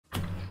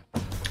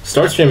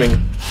Start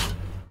streaming.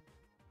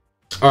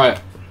 Alright.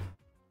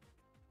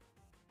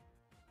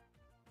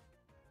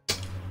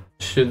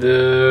 Should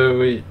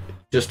we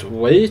just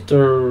wait,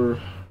 or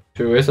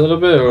should we wait a little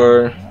bit,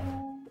 or?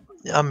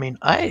 I mean,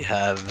 I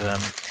have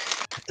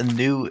a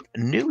new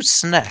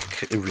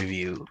snack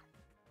review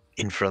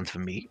in front of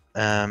me.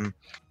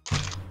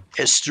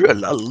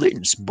 Estrella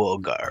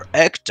Linsburger,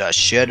 Ekta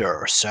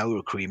cheddar,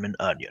 sour cream and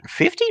onion.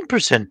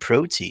 15%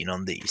 protein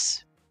on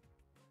these.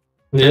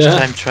 First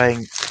time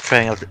trying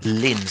out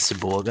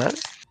Linsburger.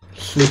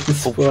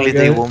 Hopefully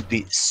they won't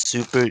be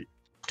super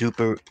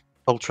duper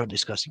ultra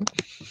disgusting.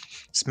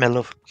 Smell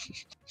of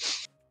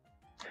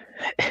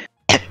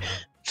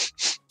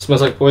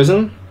Smells like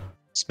poison?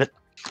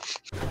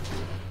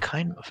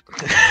 Kind of.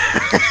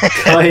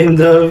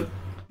 Kind of.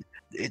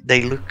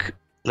 They look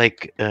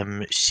like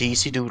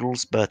cheesy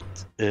doodles, but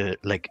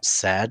like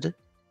sad.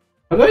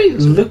 How do I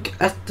look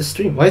at the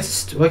stream? Why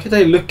can't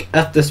I look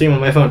at the stream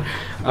on my phone?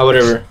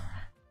 Whatever.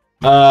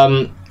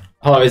 Hold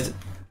on,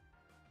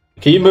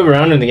 can you move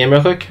around in the game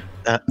real quick?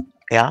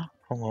 Yeah.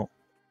 Hold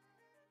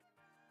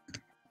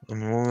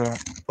on.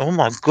 Oh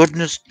my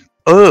goodness.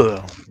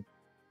 Oh,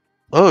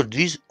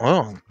 these.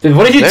 Oh. Dude,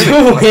 what are you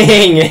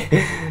doing?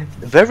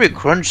 Very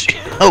crunchy.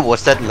 Oh,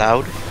 was that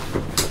loud?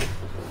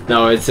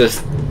 No, it's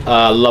just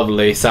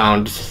lovely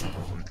sound.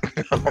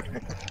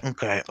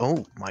 Okay.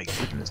 Oh my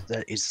goodness,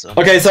 that is.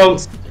 Okay, so.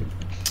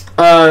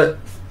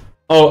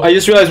 Oh, I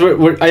just realized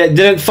I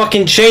didn't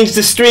fucking change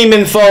the stream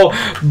info.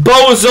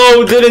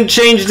 Bozo didn't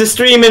change the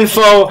stream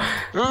info.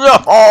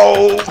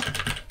 No.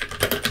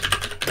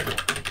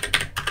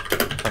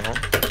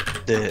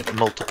 The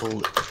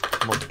multiple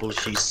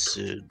cheese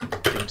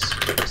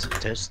things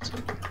test.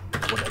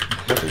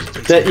 What is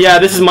this? Yeah,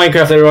 this is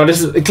Minecraft, everyone.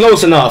 This is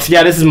close enough.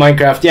 Yeah, this is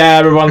Minecraft. Yeah,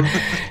 everyone.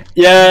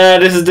 Yeah,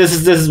 this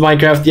is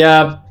Minecraft.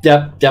 Yep.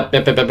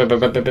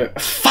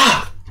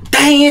 Fuck!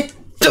 Dang it!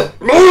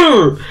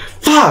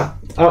 Fuck!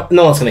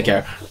 No one's gonna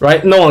care,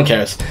 right? No one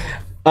cares.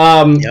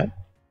 Yeah.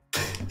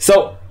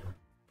 So,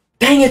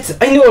 dang it!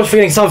 I knew I was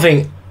forgetting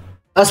something.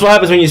 That's what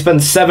happens when you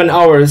spend 7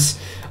 hours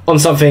on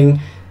something,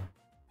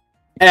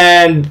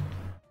 and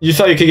you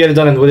thought you could get it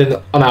done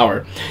within an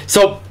hour.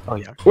 So,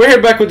 we're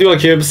here back with Dual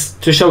Cubes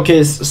to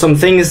showcase some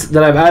things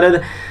that I've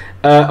added.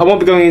 I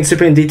won't be going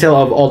super in detail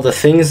of all the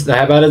things that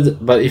I've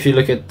added, but if you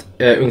look at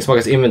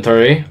Ugnsmackas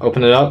inventory,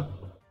 open it up,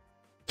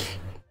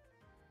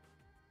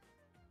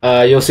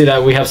 you'll see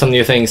that we have some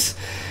new things.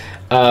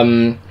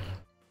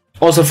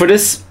 Also for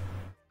this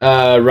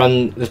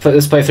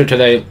this playthrough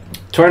today,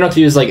 try not to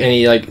use like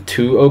any like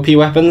too OP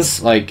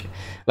weapons, like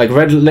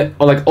red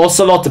or like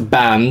Ocelot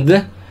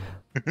banned.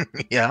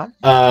 Yeah.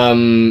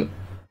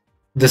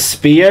 The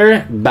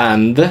spear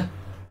banned.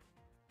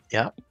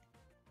 Yeah.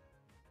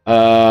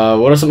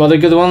 What are some other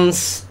good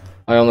ones?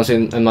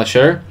 I'm not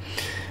sure.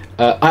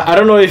 I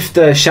don't know if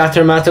the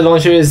Shatter Matter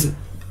launcher is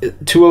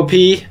too OP.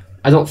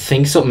 I don't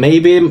think so.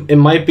 Maybe it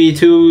might be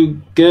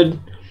too good.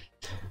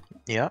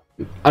 Yeah.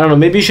 I don't know.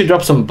 Maybe you should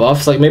drop some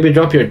buffs. Like maybe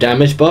drop your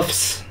damage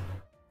buffs.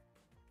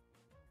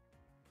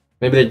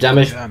 Maybe the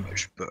damage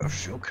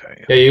buffs.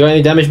 Okay. Yeah, you got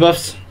any damage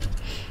buffs?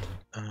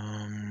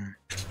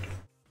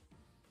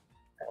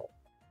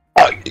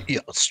 Yeah,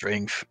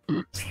 strength.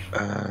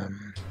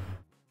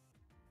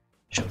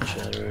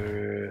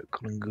 Shatter,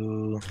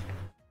 Kungu.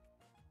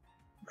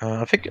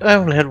 I think I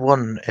only had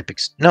one epic.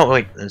 No,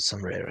 wait, there's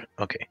some rare.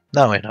 Okay,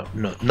 now I know.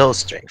 No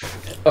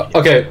strength.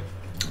 Okay.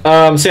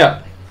 So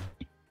yeah,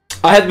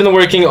 I had been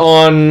working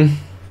on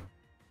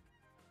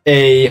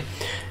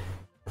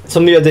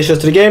some new additions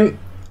to the game,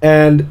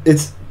 and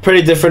it's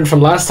pretty different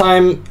from last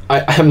time.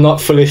 I'm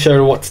not fully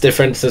sure what's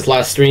different since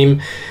last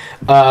stream.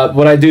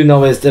 What I do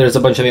know is there's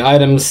a bunch of new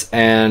items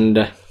and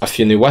a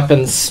few new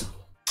weapons.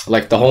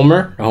 Like the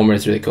Homer. The Homer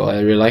is really cool. I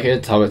really like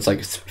it. How it's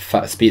like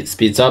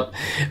speeds up.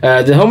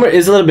 The Homer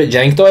is a little bit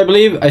jank though, I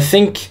believe. I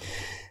think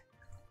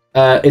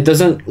it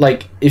doesn't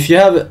like if you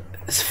have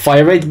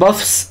fire rate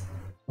buffs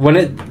when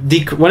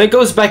it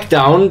goes back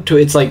down to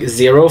its like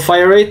 0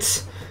 fire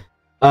rates.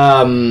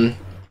 When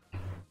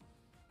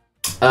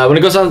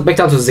it goes back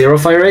down to 0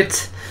 fire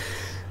rate,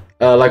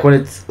 like when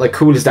it like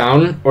cools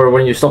down or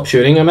when you stop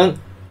shooting, I meant,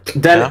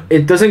 then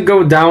it doesn't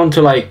go down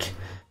to like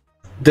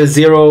the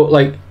 0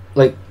 like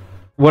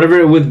whatever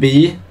it would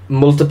be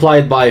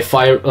multiplied by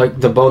fire, like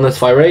the bonus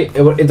fire rate.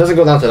 It doesn't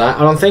go down to that, I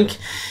don't think.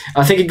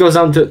 I think it goes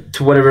down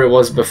to whatever it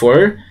was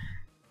before.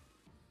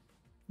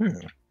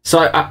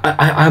 So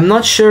I'm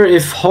not sure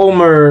if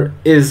Homer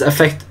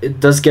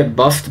does get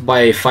buffed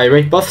by fire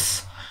rate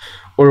buffs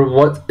or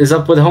what is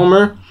up with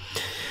Homer.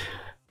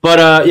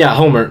 But yeah,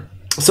 Homer.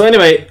 So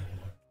anyway,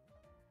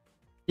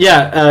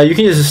 yeah, you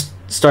can just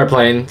start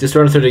playing. Just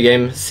run through the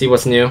game, see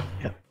what's new.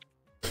 Yeah.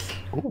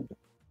 Ooh.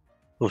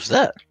 What's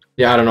that?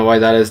 Yeah, I don't know why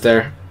that is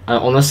there.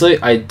 Honestly,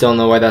 I don't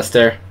know why that's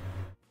there.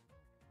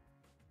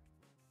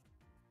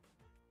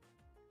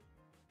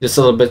 Just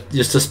a little bit,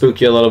 just to spook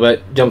you a little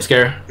bit. Jump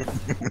scare.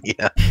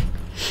 Yeah.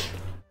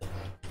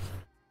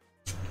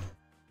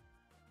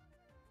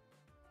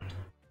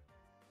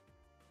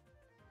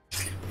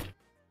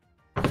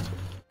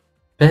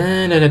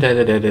 Favorite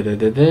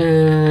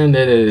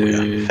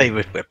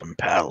weapon,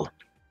 pal.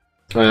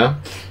 Oh yeah?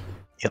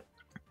 Yep.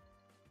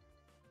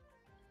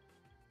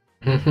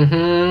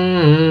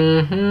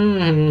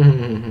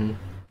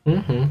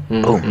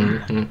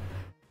 Boom.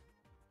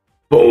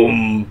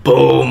 Boom,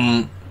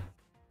 boom.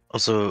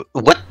 Also,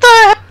 what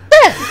the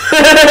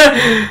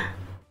heck?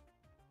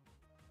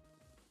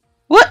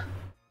 What?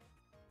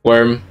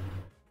 Worm.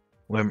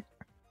 Worm.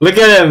 Look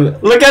at him!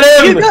 Look at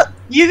him!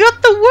 You got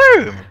the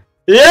worm!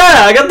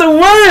 Yeah, I got the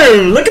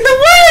worm! Look at the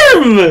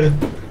worm!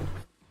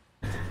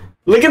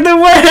 Look at the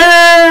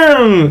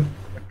worm!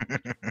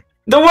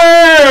 The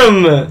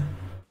worm!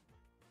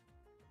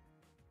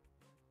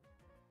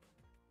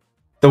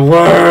 The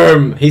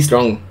worm! He's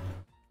strong.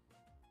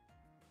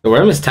 The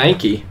worm is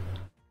tanky.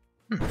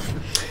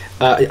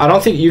 I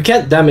don't think you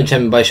can't damage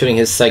him by shooting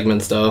his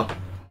segments though.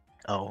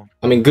 Oh.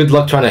 I mean, good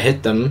luck trying to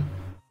hit them.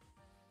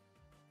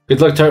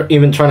 Good luck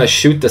even trying to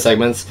shoot the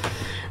segments.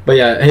 But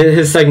yeah,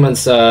 his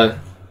segments have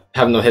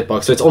no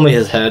hitbox, so it's only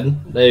his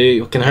head that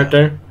you can hurt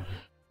there.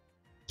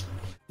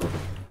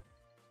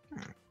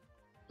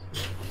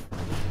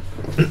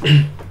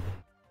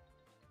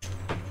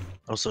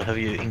 Also, have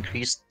you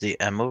increased the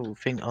ammo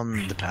thing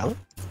on the pallet?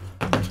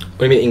 What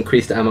do you mean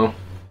increased ammo?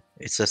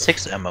 It's a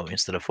 6 ammo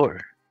instead of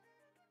 4.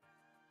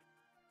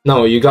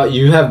 No,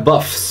 you have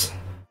buffs.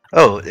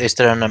 Oh, is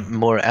there a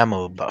more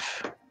ammo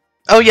buff?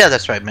 Oh yeah,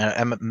 that's right,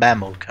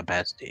 mammo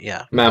capacity,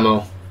 yeah.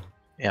 Mammo.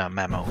 Yeah,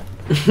 mammo.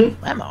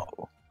 Mammo.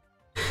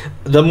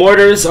 The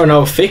mortars are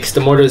now fixed.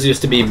 The mortars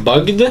used to be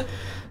bugged. The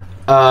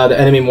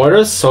enemy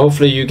mortars, so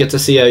hopefully you get to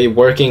see a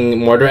working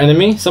mortar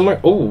enemy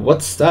somewhere. Oh,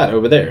 what's that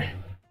over there?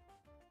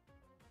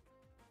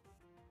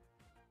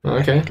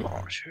 Okay. Rocket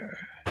launcher.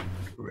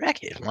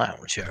 Rocket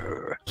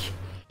launcher.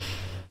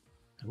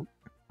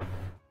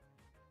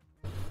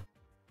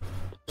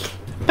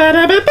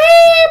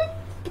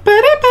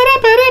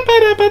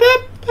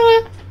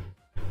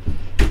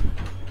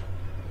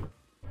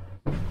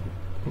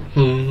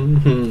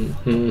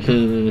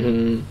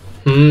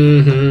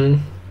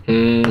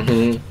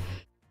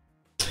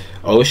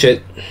 Oh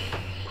shit.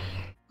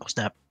 Oh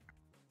snap.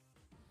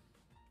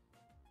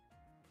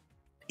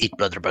 Eat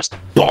blunderbuss.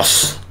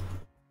 Boss.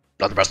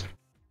 Blunderbuss.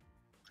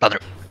 Blunder.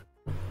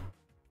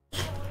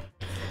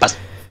 Bust.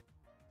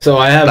 So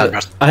I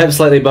have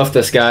slightly buffed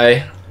this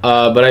guy,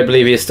 but I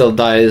believe he still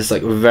dies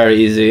like very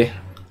easy.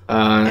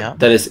 Yeah.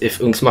 That is if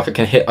Ugnsmacka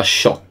can hit a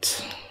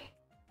shot.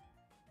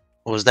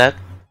 What was that?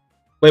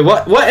 Wait,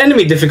 what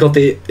enemy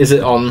difficulty is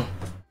it on?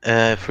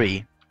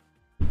 3.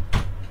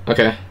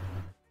 Okay.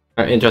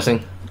 Alright,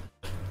 interesting.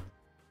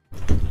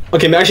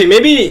 Okay, actually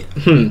maybe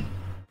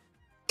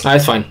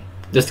it's fine.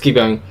 Just keep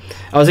going.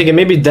 I was thinking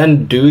maybe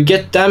then do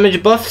get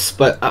damage buffs,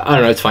 but I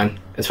don't know, it's fine.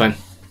 It's fine.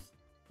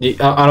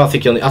 I don't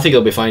think I think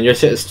you'll be fine. Your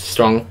shit is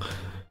strong.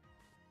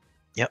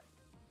 Yep.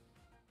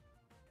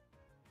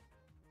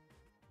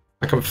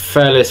 Like I'm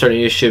fairly certain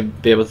you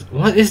should be able to.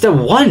 What is the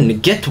one?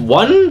 Get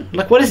one?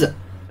 Like what is it?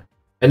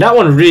 And that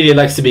one really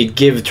likes to be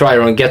give, try,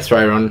 run, get,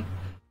 try, run.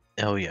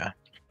 Oh yeah.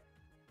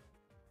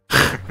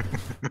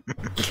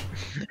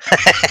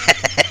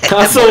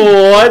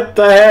 So what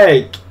the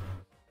heck?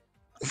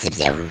 Zip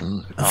zap.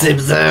 Zip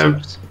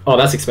zap. Oh,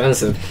 that's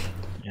expensive.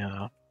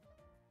 Yeah.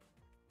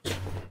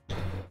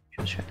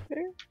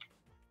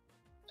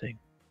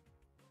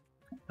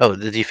 Oh,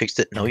 did you fix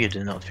it? No, you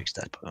did not fix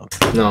that.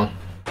 Okay. No.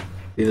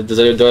 Do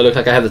I look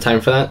like I have the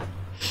time for that?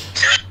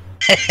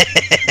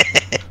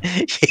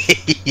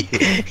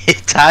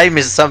 Time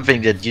is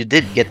something that you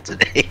did get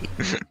today.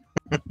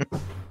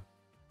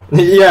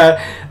 Yeah,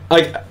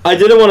 I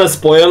didn't want to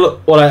spoil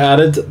what I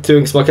added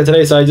to Ugnsmacka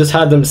today, so I just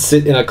had them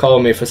sit in a call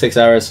with me for 6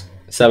 hours.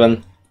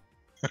 7.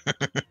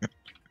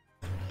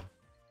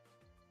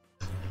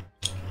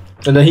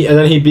 and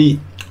then he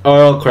beat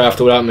Oilcraft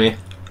without me.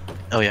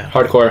 Oh yeah.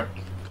 Hardcore.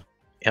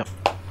 Yep.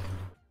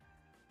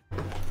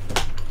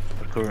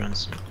 Hardcore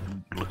runs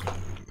looking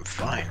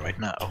fine right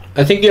now.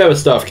 I think you have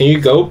stuff. Can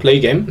you go play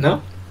game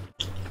now?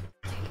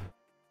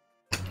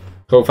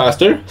 Go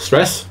faster?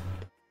 Stress?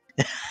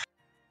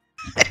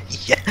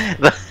 Yeah,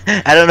 but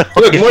I don't know.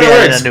 Look, if mortar you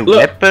works. a new Look,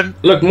 weapon.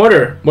 Look,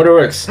 mortar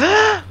works.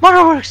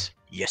 Mortar works.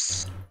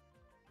 Yes.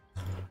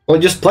 Well,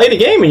 just play the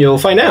game and you'll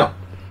find out.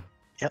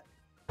 Yep.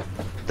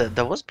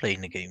 That was playing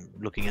the game,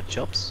 looking at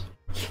shops.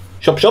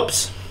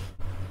 Shops.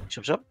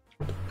 Shop.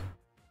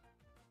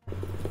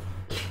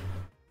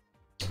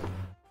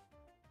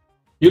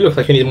 You look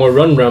like you need more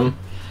run rum.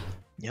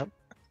 Yep.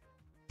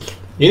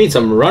 You need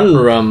some run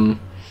rum.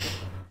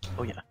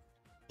 Oh yeah.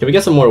 Can we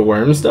get some more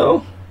worms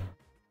though?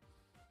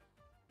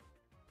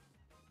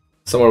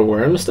 Some more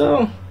worms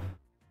though?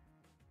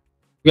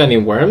 You got any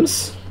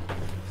worms?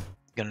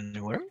 Got any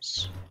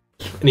worms?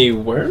 Any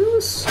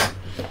worms?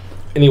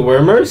 Any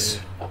wormers?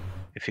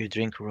 If you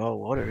drink raw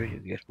water, you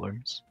get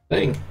worms.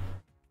 Dang.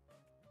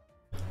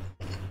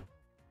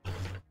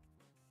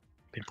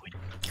 Pinpoint.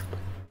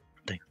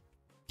 Dang.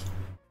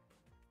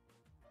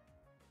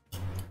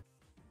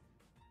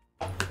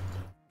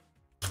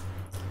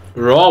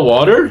 Raw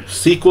water?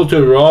 Sequel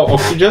to raw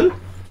oxygen?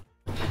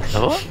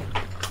 Oh?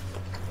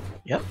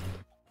 Yep.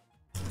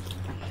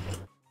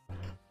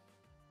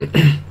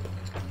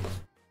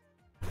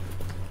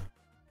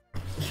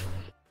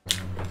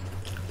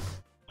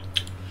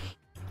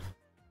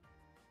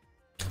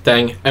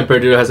 Dang, Emperor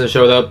Dude hasn't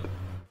showed up.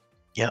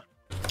 Yeah.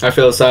 I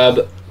feel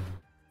sad.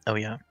 Oh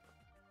yeah.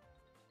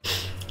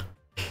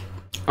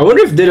 I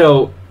wonder if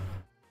Ditto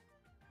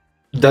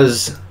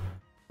does,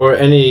 or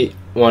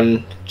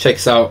anyone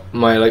checks out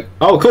my like.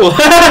 Oh, cool.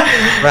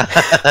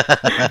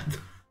 I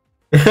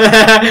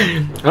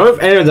don't know if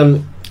any of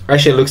them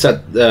actually looks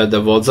at the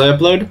VODs I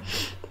upload.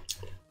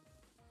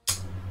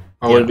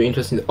 I would be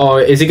interesting. Oh,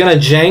 is he gonna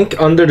jank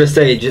under the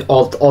stage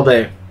all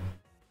day?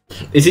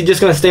 Is he just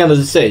gonna stay under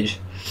the stage?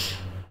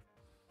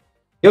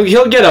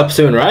 He'll get up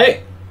soon,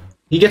 right?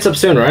 He gets up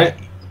soon, right?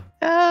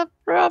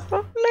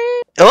 Probably.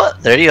 Oh,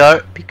 there you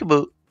are.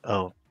 Peekaboo.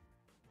 Oh.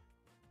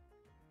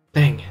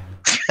 Dang.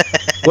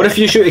 What if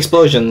you shoot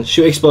explosion?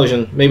 Shoot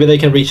explosion. Maybe they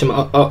can reach him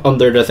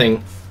under the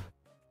thing.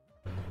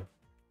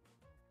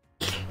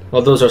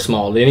 Well, those are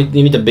small. You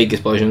need a big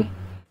explosion.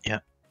 Yeah.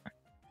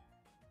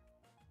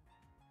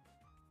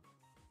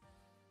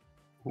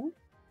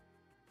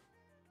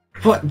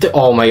 What?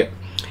 Oh my.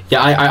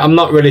 Yeah, I'm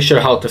not really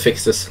sure how to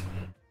fix this.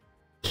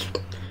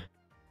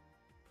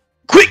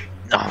 Quick!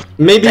 No.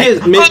 Maybe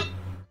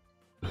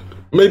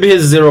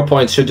his 0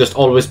 points should just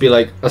always be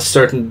like a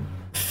certain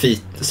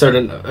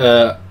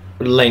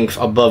length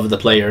above the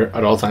player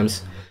at all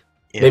times.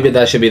 Yeah. Maybe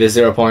that should be the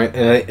 0 point,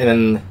 and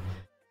then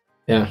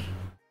yeah.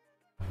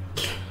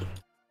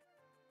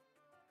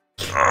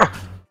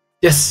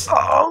 Yes.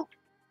 Oh.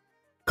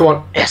 Come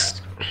on.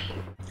 Yes.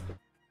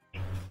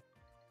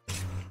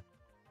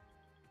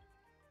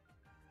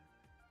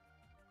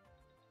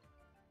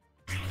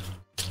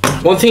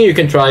 One thing you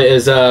can try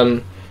is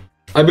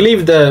I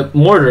believe the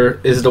mortar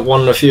is the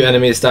one of the few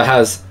enemies that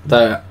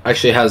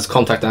actually has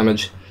contact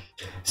damage.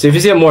 So if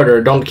you see a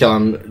mortar, don't kill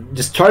him.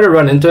 Just try to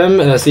run into him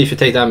and see if you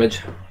take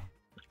damage.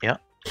 Yeah.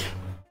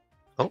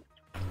 Oh.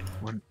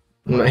 One.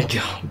 My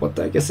god, what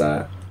the heck is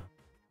that?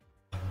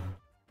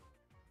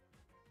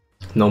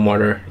 No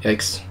mortar.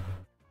 Yikes.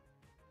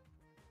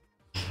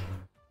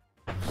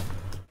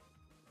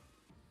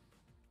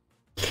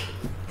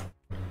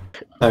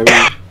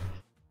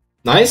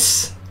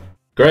 Nice.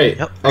 Great.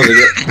 Yep. That was a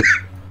good.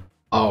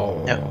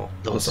 Oh. Yep.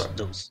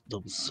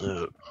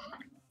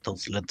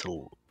 Those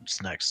little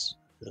snacks.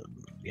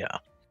 Yeah.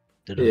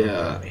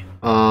 Yeah.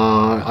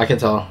 I can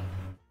tell.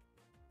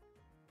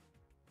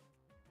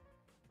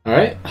 All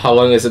right. How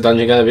long is the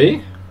dungeon gonna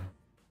be?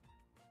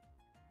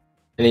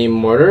 Any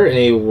mortar?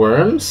 Any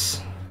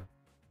worms?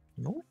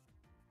 No.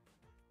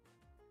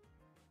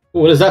 Ooh,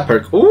 what is that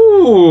perk?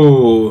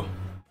 Ooh.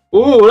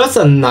 Ooh, that's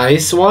a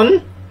nice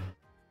one.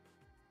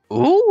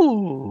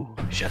 Ooh.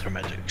 Shatter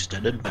Magic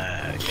Extended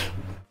Mag.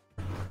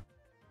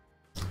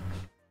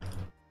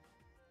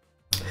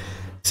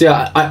 So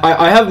yeah,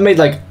 I have made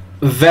like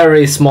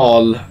very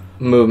small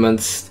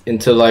movements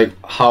into like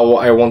how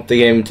I want the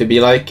game to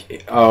be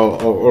like,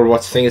 or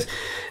what the thing is,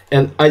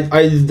 and I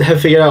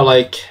have figured out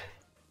like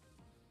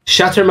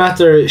Shatter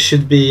Matter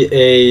should be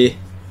a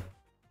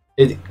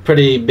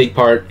pretty big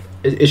part.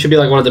 It should be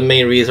like one of the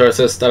main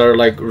resources that are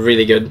like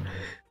really good,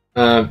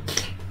 and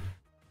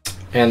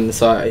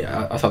so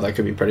I thought that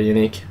could be pretty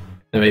unique.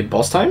 Anyway,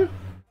 boss time.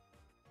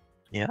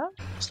 Yeah,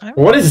 boss time.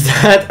 What is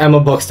that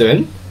ammo box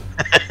doing?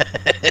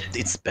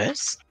 It's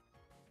best.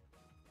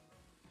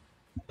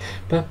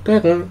 What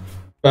the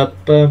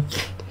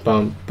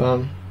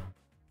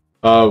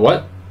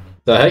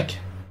heck?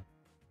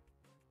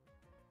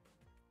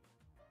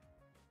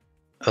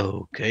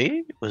 Okay,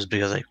 it was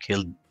because I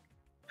killed.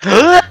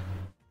 No!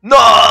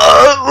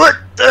 What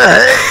the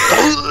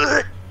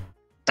heck?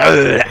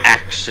 Dude,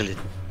 actually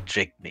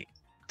tricked me.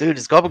 Dude,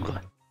 it's Goblin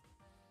Guy.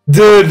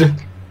 Dude,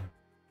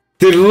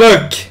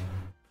 look!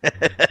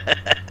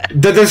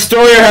 The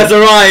destroyer has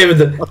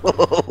arrived!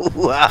 Oh,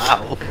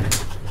 wow.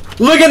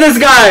 Look at this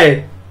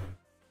guy!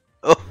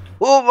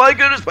 Oh my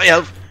goodness, my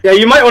health! Yeah,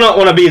 you might not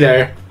want to be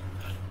there.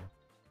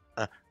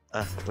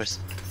 Where's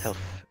health?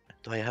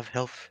 Do I have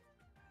health?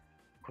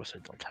 Of course I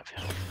don't have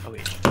health. Oh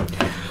wait.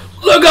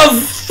 Look how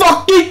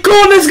fucking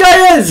cool this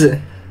guy is!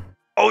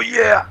 Oh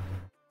yeah!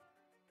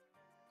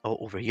 Oh,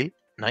 over here.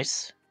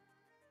 Nice.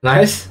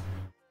 Nice.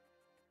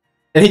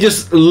 And he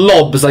just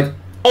lobs like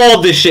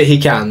all this shit he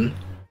can.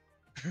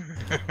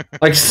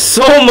 Like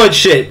so much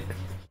shit.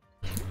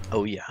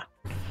 Oh yeah.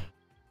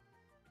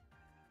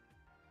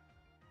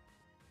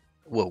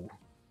 Whoa.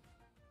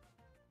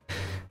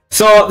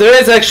 So there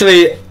is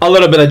actually a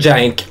little bit of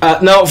jank.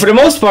 Now, for the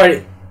most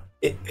part,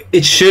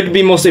 it should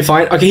be mostly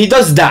fine. Okay, he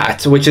does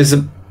that, which is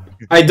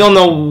I don't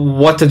know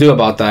what to do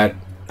about that.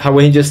 How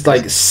he just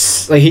like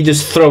he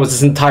just throws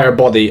his entire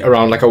body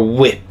around like a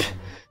whip.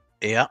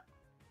 Yeah.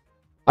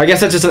 I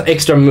guess that's just an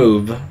extra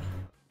move.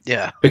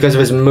 Yeah. Because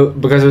of his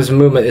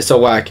movement is so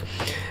whack.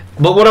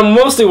 But what I'm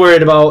mostly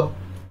worried about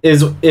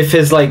is if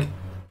his like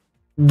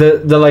the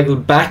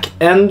like back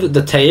end,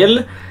 the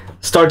tail,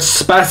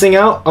 starts spazzing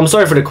out. I'm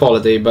sorry for the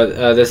quality,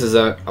 but this is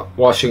a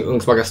watching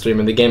Ugnsmacka stream,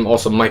 and the game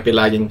also might be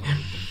lagging.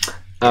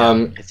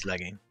 It's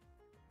lagging.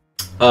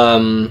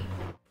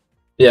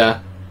 Yeah.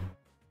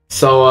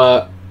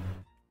 So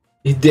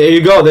there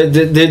you go.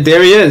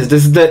 There he is.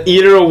 This is the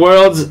Eater of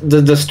Worlds,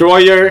 the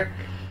Destroyer.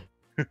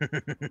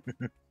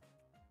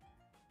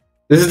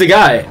 This is the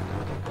guy.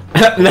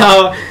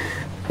 now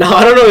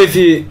I don't know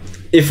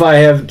if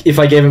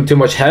I gave him too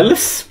much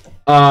health.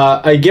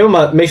 I give him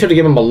make sure to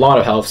give him a lot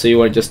of health, so you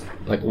want to just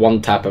like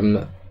one tap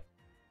him.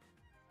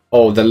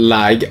 Oh, the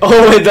lag!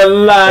 Oh, the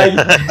lag!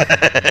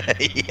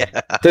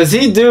 Yeah. Does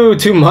he do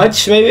too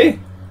much? Maybe.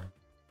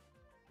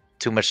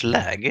 Too much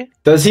lag.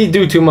 Does he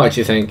do too much?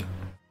 You think?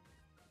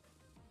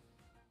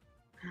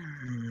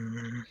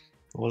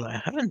 Well,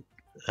 I haven't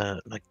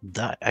like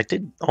die. I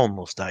did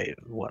almost die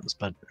once,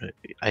 but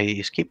I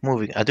just keep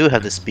moving. I do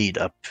have the speed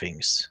up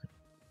things,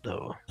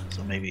 though,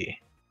 so maybe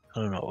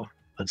I don't know.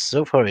 But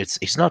so far,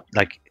 it's not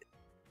like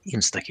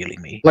insta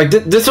killing me. Like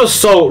this was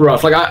so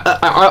rough. Like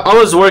I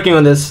was working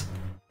on this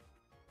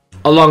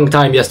a long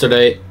time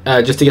yesterday,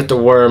 just to get the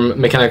worm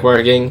mechanic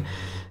working,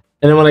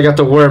 and then when I got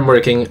the worm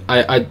working,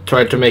 I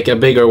tried to make a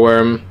bigger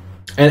worm,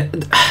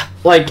 and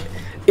like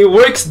it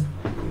works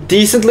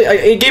decently.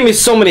 It gave me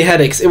so many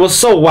headaches. It was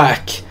so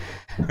whack.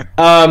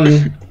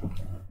 And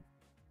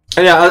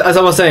yeah, as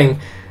I was saying,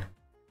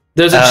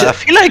 there's I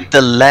feel like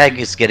the lag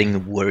is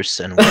getting worse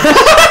and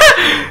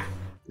worse.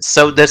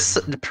 So there's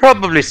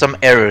probably some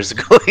errors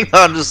going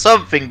on.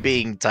 Something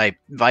being typed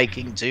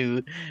Viking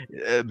 2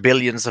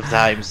 billions of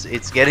times.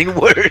 It's getting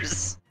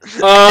worse.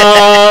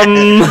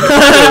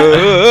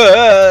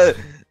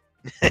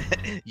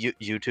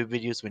 YouTube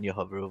videos when you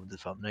hover over the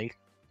thumbnail.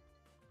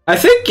 I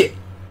think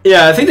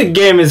the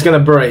game is gonna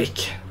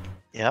break.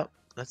 Yeah,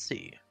 let's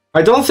see.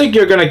 I don't think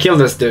you're gonna kill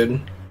this dude.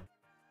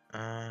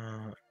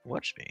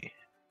 Watch me.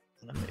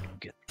 Let me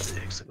get the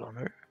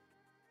hexagoner.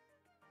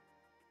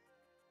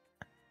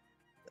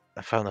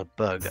 I found a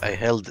bug. I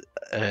held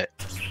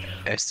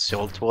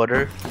salt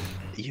water,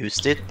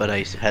 used it, but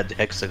I had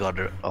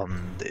hexagoner on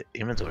the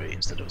inventory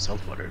instead of salt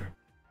water.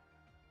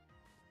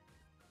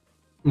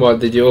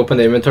 What, did you open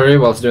the inventory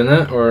whilst doing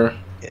that, or?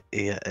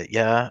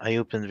 Yeah, I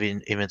opened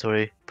the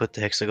inventory, put the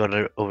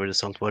hexagoner over the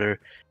salt water,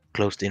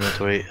 closed the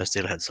inventory, I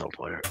still had salt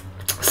water.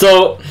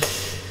 So,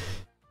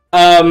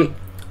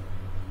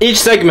 each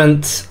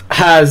segment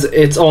has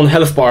its own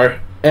health bar,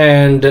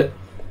 and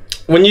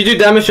when you do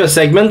damage to a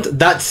segment,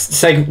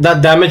 that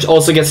damage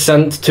also gets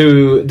sent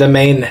to the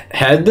main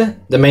head,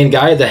 the main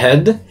guy, the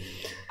head.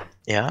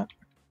 Yeah.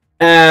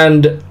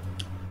 And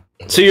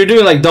so you're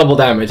doing like double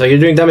damage, like you're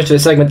doing damage to the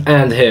segment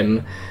and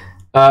him.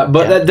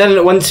 But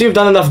then once you've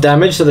done enough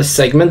damage so the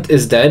segment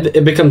is dead,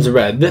 it becomes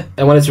red.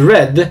 And when it's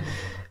red,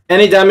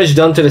 any damage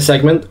done to the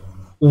segment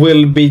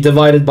will be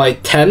divided by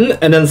 10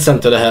 and then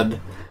sent to the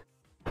head.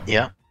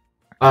 Yeah.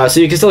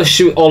 So you can still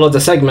shoot all of the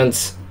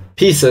segments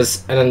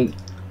pieces and then...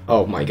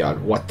 Oh my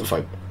god, what the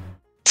fuck?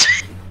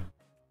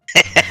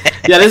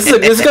 Yeah, this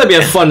is gonna be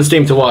a fun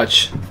stream to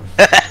watch.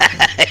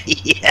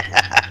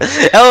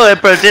 Yeah. Oh,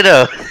 Emperor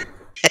Ditto.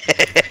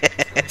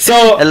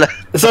 So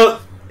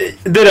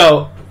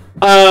Ditto.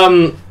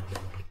 I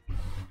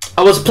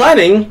was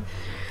planning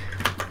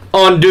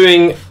on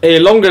doing a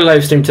longer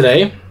live stream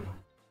today,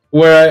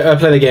 where I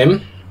play the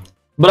game.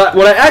 But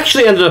what I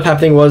actually ended up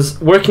happening was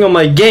working on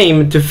my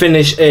game to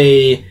finish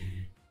a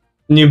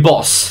new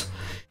boss.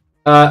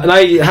 And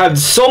I had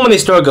so many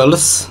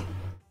struggles.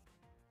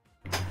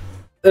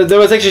 There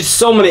was actually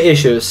so many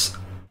issues.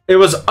 It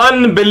was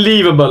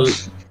unbelievable.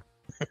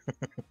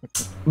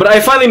 But I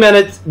finally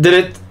did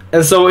it,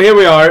 and so here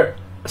we are,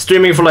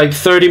 streaming for like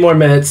 30 more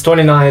minutes,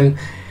 29.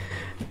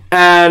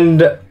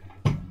 And,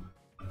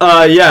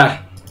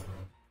 yeah.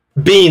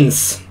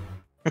 Beans.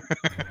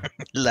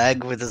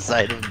 Lag with the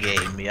side of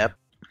game, yep.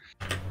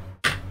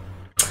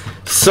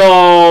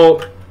 So...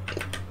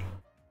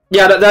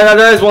 yeah,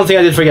 that is one thing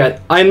I did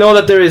forget. I know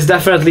that there is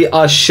definitely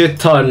a shit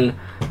ton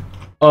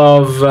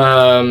of...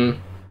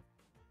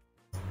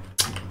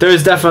 there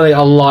is definitely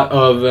a lot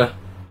of...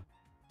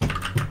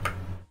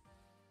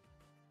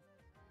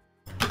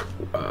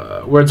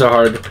 words are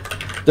hard.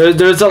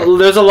 There's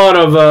a lot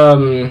of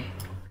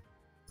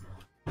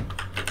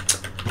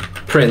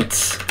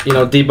prints, you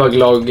know, debug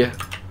log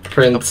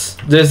prints.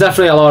 There's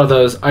definitely a lot of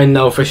those, I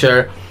know for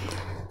sure.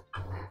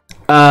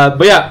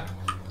 But yeah,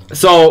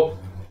 so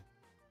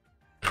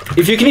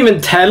if you can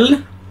even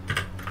tell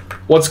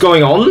what's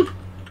going on,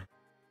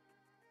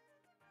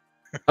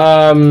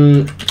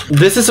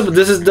 this is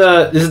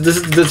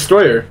the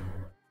Destroyer,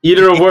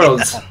 Eater of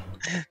Worlds.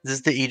 This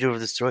is the Eater of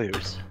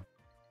Destroyers.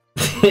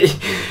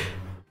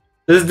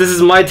 This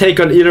is my take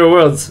on Eater of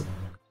Worlds.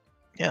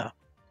 Yeah.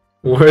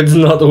 Words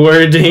not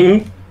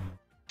wording.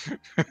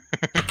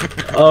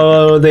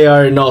 Oh, they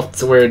are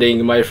not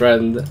wording, my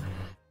friend.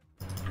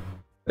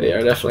 They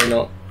are definitely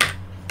not.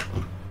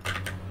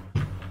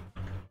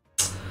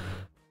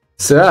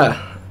 So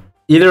yeah,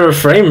 Eater of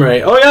frame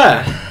rate. Oh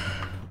yeah,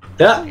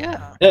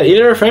 yeah.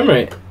 Eater of frame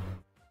rate.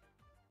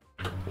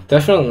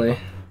 Definitely.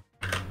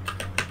 I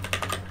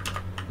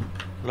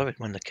love it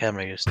when the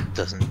camera just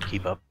doesn't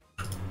keep up.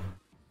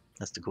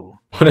 That's the cool.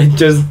 When it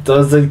just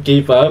doesn't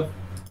keep up.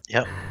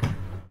 Yep.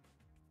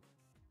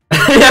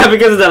 Yeah,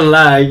 because of the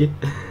lag.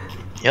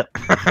 Yep.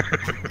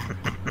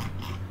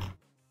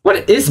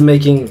 What is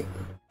making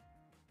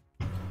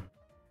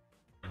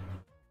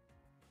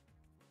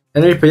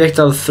enemy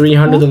projectile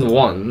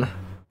 301?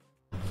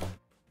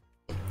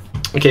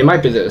 Okay, it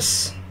might be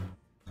this.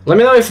 Let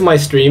me know if my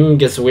stream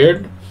gets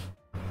weird.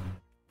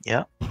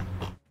 Yeah.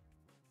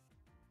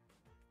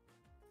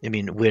 You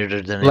mean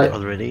weirder than it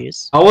already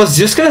is? I was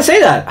just gonna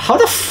say that. How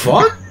the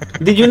fuck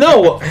did you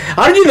know?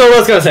 How did you know what I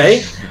was gonna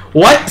say?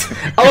 What?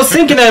 I was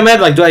thinking I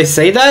meant like, do I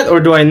say that or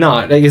do I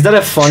not? Like, is that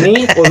a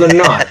funny or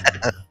not?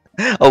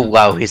 Oh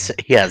wow, he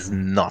has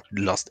not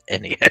lost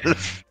any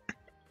health.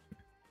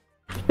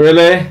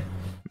 Really?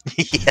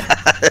 Yeah,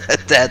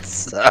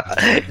 that's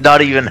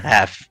not even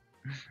half.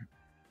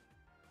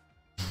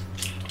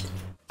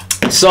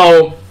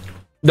 So,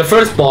 the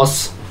first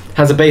boss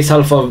has a base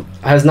health of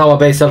now a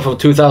base health of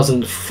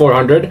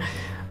 2,400.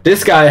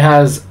 This guy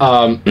has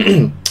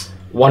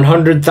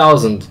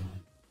 100,000.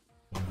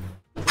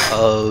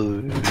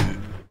 Oh.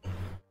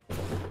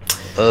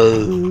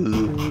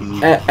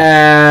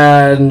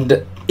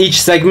 And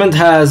each segment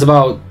has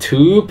about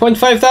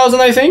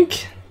 2,500, I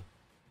think.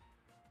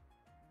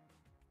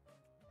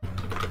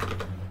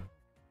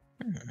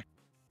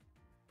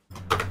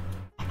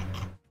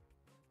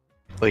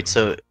 Wait,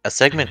 so a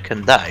segment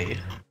can die?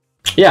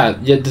 Yeah,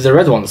 the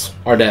red ones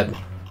are dead.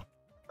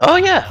 Oh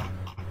yeah.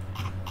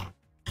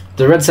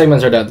 The red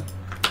segments are dead.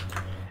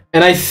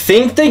 And I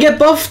think they get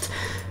buffed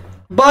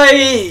by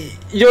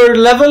your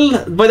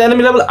level, by the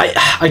enemy level.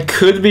 I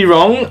could be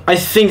wrong. I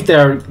think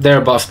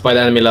they're buffed by the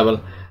enemy level.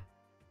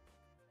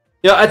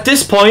 Yeah, at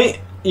this point,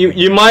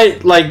 you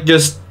might like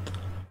just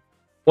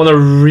want to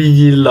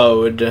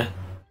reload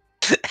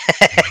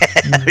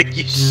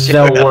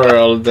the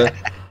world.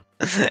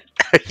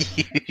 Are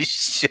you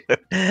sure?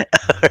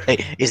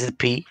 Alright, is it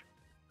P?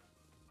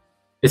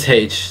 It's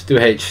H. Do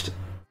H.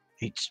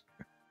 H.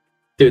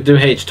 Do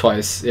H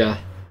twice, yeah.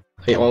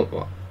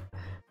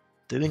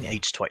 Doing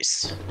H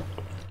twice.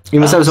 You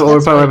must have some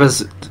overpowered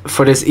weapons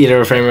for this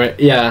eater frame rate.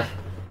 Yeah.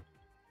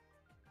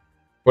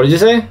 What did you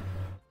say?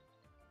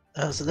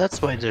 So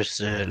that's why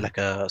there's like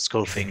a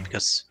skull thing,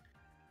 because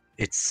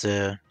it's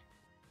a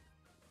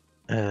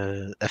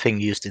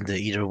thing used in the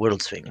Eater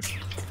Worlds thing.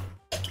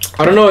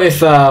 I don't know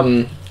if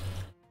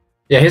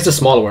yeah, here's the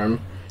small worm.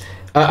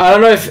 I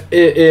don't know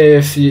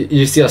if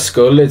you see a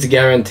skull, it's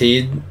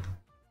guaranteed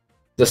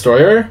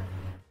destroyer,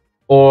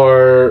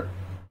 or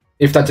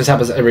if that just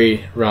happens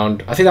every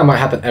round. I think that might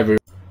happen every.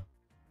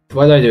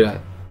 Why did I do that?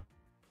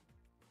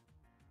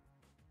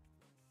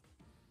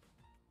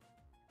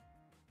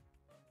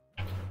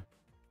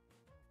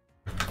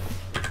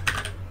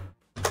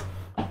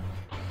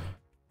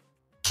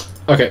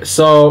 Okay,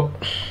 so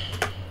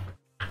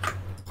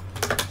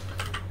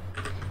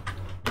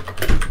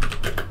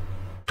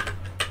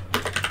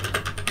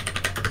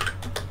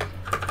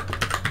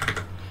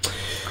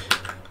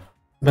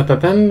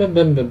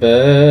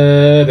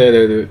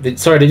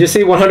sorry, did you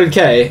say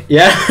 100k?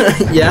 Yeah,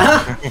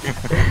 yeah,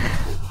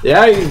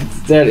 yeah.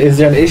 Is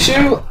there an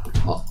issue,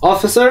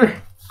 officer?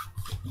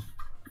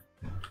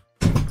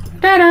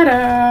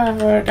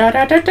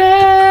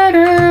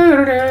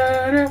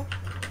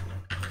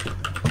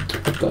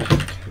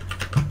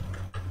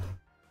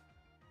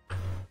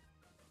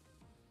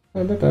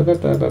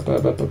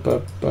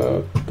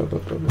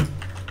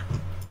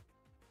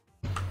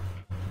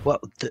 Well,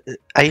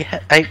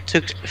 I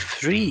took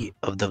 3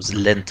 of those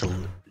lentil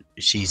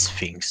cheese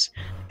things,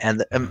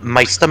 and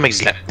my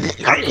stomach's like.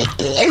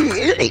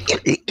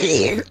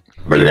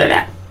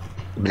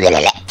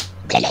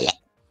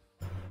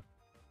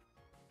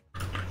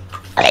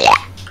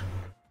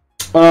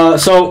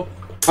 So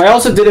I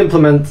also did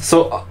implement.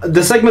 So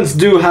the segments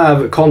do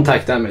have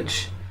contact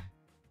damage.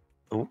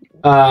 Ooh.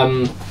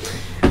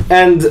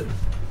 And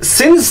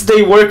since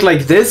they work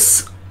like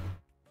this,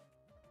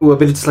 ooh,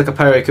 abilities like a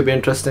parry could be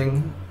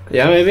interesting.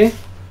 Yeah, maybe.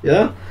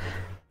 Yeah.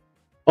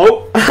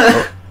 Oh.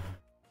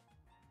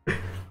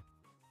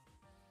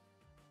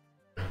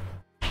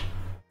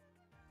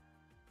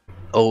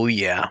 Oh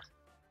yeah.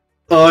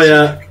 Oh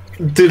yeah.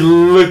 Dude,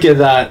 look at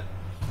that.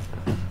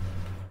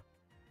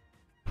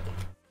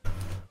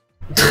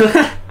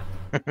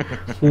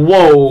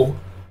 Whoa.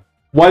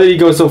 Why did he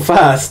go so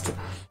fast?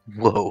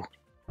 Whoa.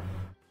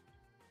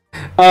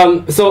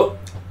 So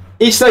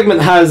each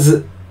segment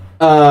has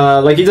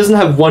like it doesn't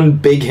have one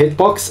big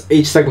hitbox.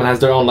 Each segment has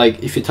their own,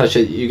 like if you touch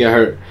it you get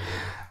hurt.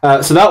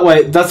 So that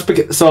way, that's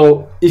because,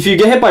 so if you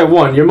get hit by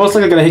one, you're most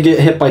likely gonna get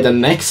hit by the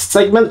next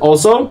segment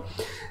also.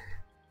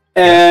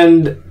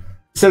 And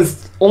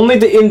since only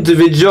the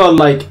individual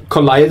like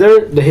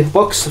collider, the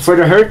hitbox for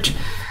the hurt,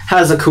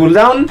 has a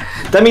cooldown,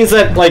 that means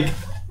that like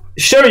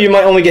sure you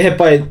might only get hit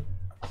by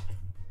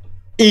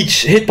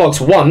each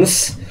hitbox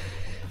once,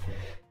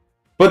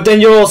 but then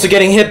you're also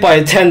getting hit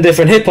by 10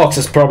 different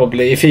hitboxes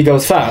probably if he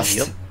goes fast.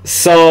 Yep.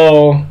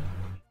 So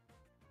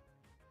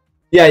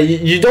yeah,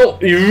 you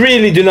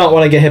really do not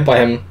want to get hit by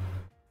him.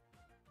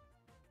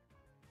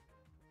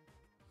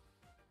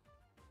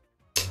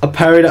 A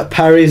parry that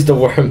parries the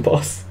worm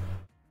boss.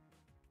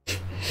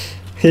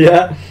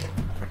 Yeah.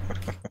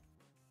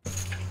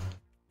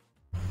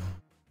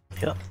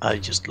 Yeah, I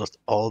just lost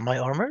all my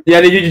armor.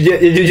 Yeah, did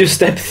you just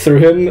step through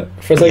him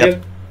for a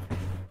second?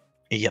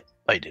 Yep,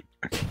 I did.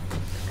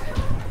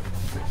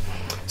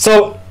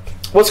 So,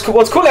 what's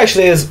cool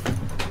actually is,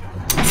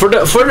 for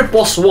the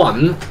boss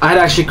 1, I had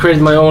actually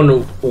created my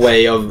own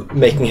way of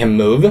making him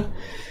move,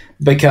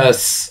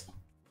 because,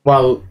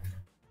 well,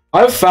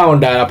 I've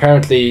found that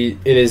apparently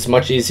it is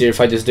much easier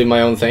if I just do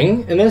my own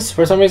thing in this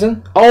for some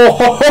reason. Oh!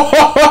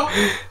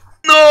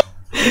 No!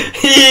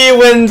 He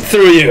went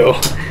through you!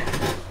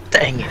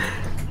 Dang it.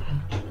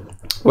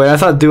 Wait, I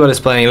thought Dual is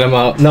playing. Let me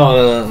out.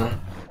 No.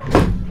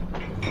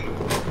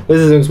 This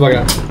is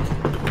Ugnsmacka.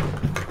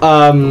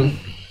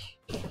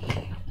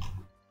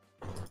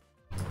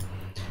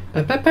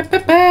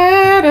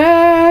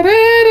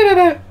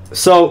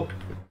 So,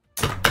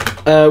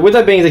 with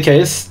that being the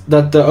case,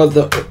 that the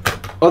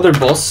other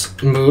boss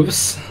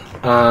moves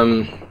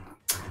in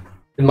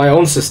my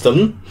own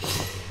system,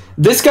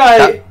 this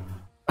guy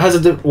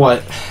has a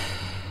what?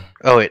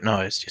 Oh wait, no,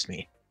 it's just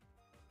me.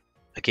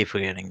 I keep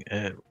forgetting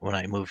when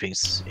I move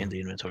things in the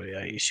inventory,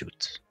 I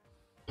shoot.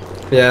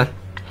 Yeah.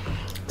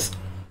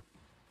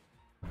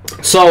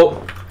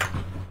 So,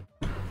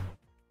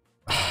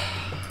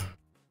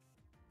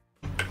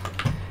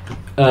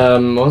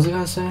 what was I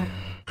gonna say?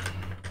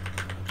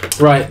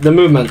 Right, the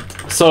movement.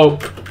 So,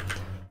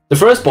 the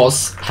first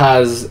boss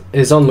has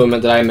his own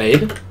movement that I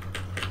made,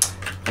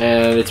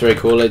 and it's very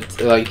cool. It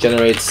like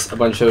generates a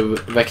bunch of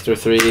vector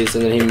 3s,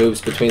 and then he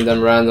moves between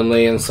them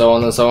randomly, and so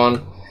on and so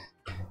on.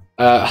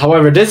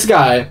 However, this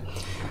guy,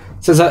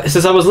 since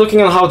I was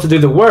looking on how to do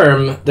the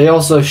worm, they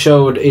also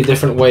showed a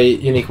different way,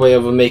 unique way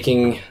of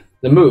making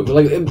the move.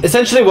 Like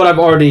essentially what I've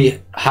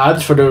already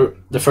had for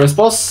the first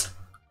boss.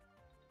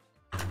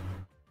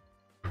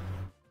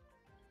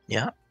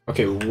 Yeah.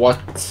 Okay,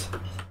 what?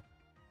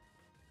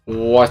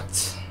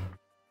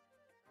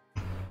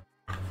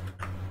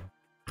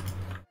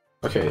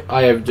 Okay,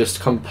 I have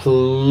just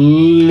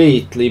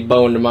completely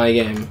boned my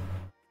game.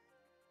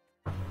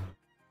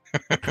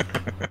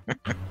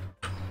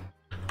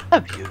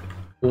 Have you?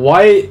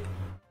 Why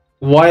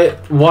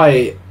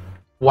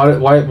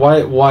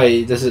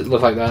does it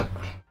look like that?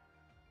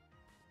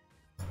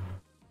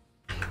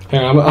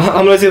 Hang on,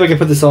 I'm gonna see if I can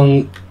put this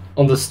on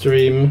the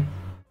stream.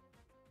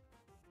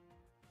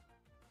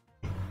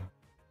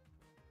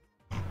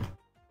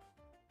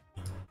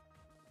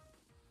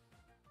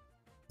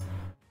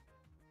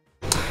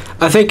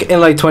 I think in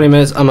like 20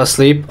 minutes I'm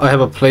asleep. I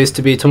have a place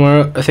to be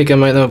tomorrow. I think I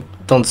might not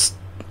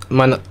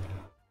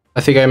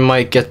I think I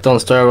might get Don't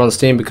Starve on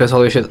Steam because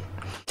holy shit,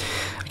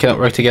 I cannot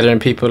work together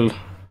and people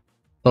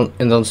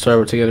in Don't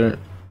Starve together.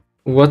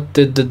 What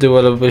did the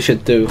dual of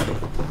bullshit do?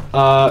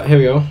 Here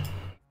we go.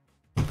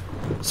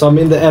 So I'm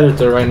in the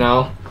editor right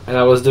now, and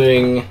I was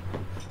doing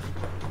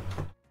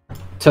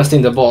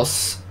testing the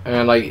boss,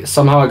 and like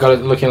somehow I got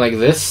it looking like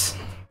this.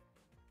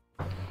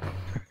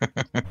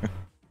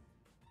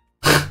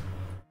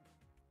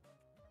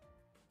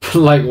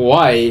 Like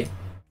why?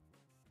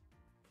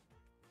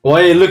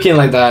 Why are you looking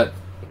like that?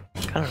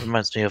 Kind of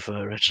reminds me of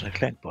a Ratchet &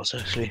 Clank boss,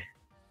 actually.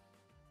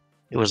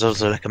 It was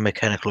also like a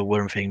mechanical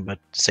worm thing, but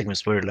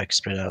segments were like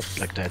spread out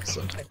like that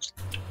sometimes.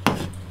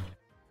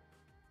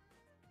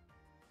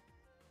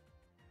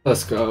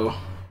 Let's go.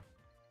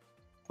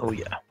 Oh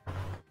yeah.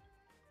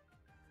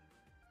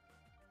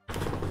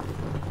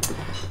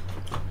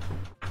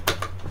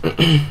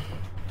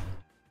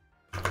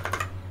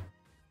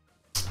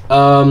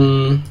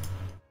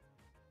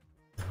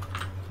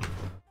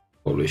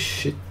 Holy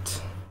shit.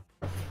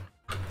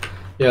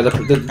 Yeah,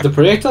 the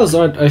projectiles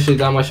aren't actually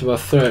that much of a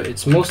threat.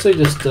 It's mostly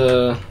just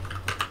the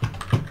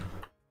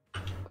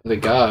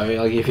guy.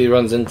 Like if he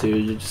runs into you,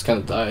 you just kind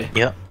of die.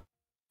 Yeah.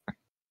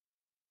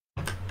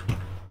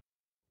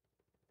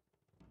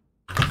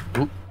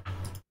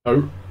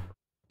 Oh.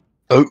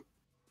 Oh.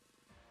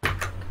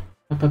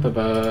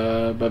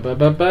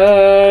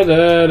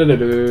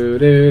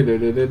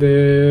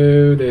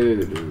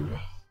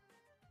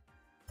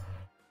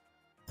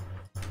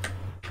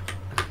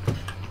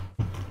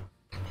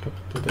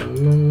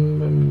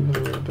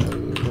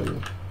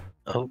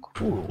 Oh,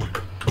 cool.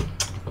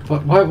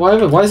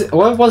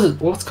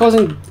 What's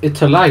causing it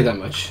to lag that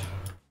much?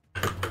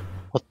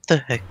 What the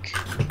heck?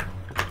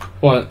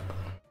 What?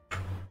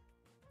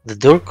 The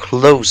door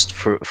closed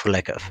for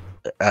like a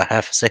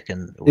half a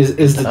second.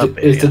 Is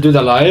the dude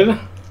alive?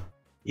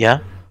 Yeah.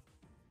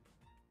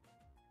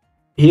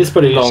 He is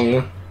pretty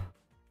long.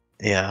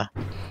 Yeah.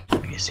 I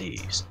guess he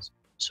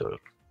sort of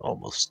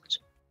almost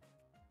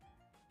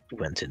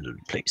went into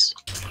place.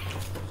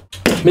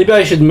 Maybe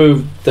I should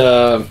move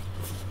the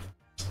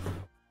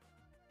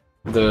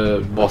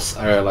boss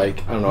area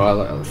like, I don't know,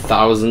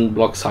 1,000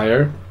 blocks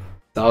higher.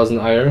 1,000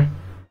 higher.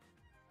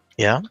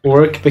 Yeah.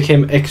 Work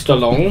became extra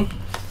long.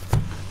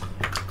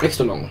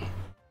 Extra long.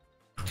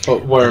 Oh,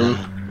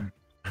 worm.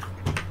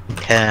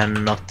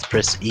 Cannot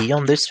press E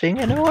on this thing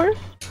anymore?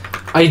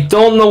 I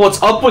don't know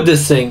what's up with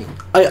this thing.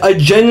 I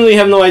genuinely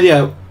have no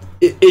idea.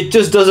 It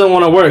just doesn't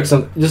want to work.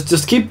 So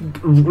just keep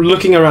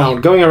looking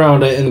around, going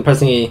around it and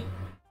pressing E.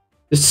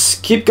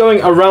 Just keep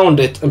going around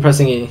it and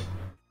pressing E.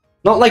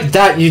 Not like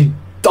that, you...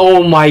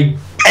 Oh my...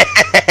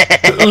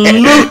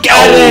 Look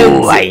at it!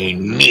 Oh, I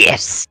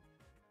miss!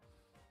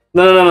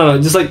 No.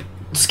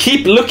 Just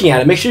keep looking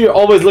at it. Make sure you're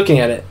always looking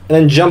at it. And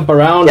then jump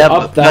around,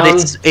 up, down.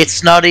 But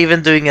it's not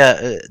even doing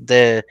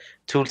the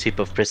tooltip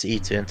of press E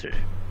to enter.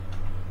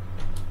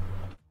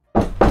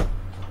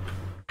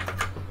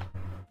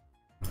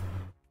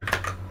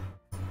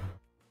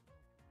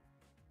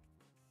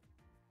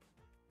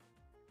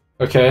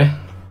 Okay.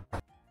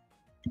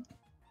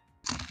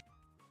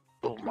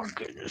 Oh my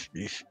goodness,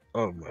 this.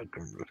 Oh my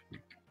goodness.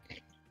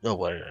 No,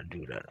 why did I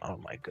do that? Oh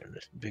my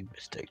goodness, big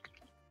mistake.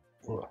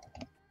 Ugh.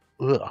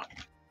 Ugh.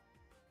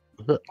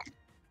 Ugh.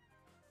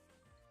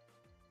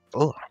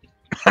 Oh.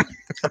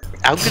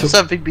 How could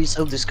something be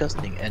so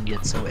disgusting and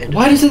yet so edible?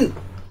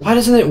 Why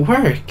doesn't it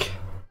work?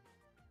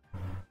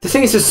 This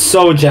thing is just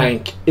so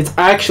jank. It's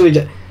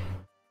actually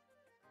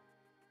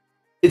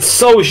it's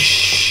so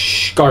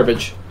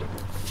garbage.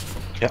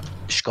 Yeah,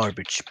 it's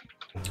garbage.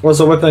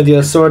 Also, weapon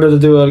idea: sword of the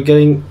duel.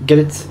 Get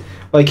it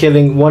by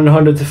killing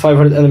 100 to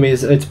 500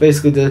 enemies. It's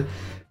basically the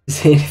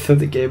same of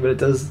the game, but it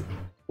does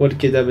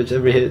 1k damage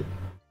every hit.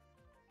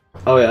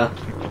 Oh yeah,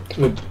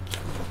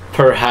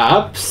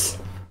 perhaps.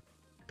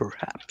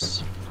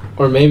 Perhaps.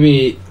 Or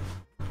maybe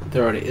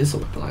there already is a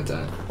weapon like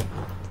that.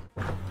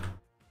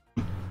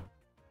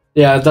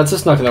 Yeah, that's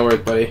just not gonna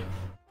work, buddy.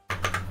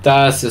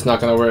 That's just not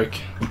gonna work.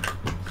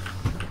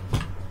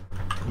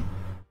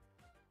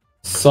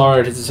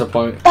 Sorry to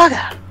disappoint.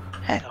 Bugger!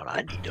 Hang on,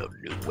 I need a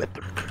new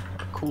weapon.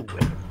 A cool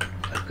weapon.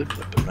 A good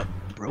weapon, a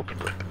broken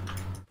weapon.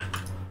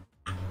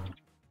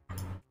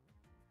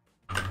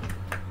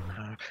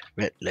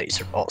 Red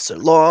laser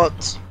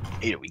ocelot.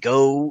 Here we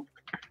go.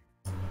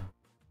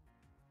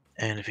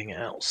 Anything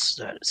else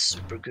that is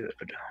super good?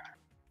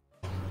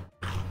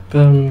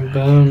 Bum,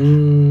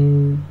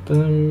 bum,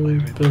 bum,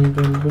 bum,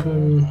 bum,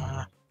 bum.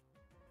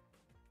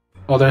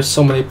 Oh, there's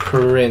so many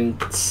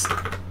prints,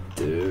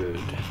 dude.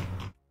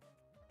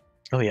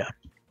 Oh yeah.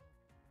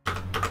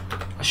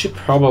 I should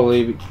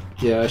probably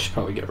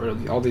get rid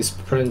of all these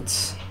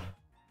prints.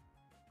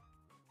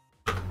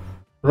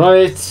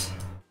 Right.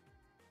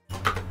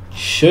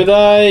 Should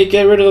I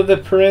get rid of the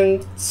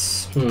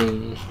prints?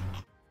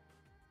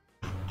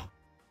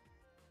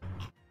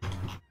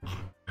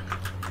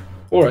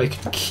 Or I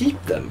could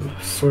keep them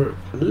for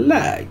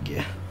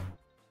lag.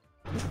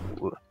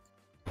 Ooh.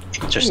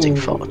 Interesting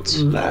thought.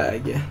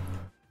 Lag.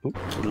 Ooh,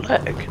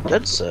 lag.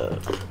 That's a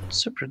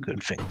super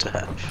good thing to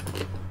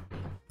have.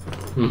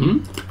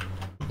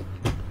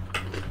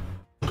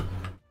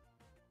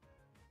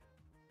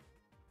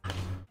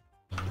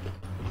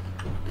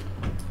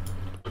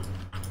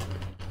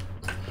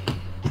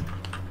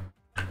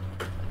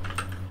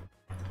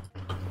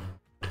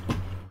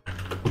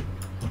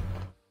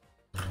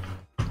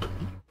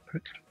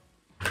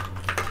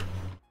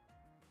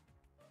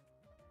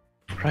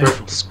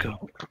 Rifle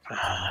scope.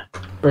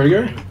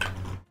 Burger?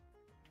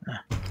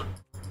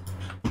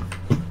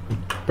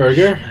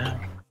 Burger?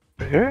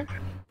 Burger?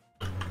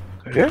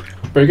 Burger?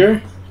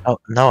 Burger? Oh,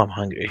 now I'm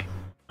hungry.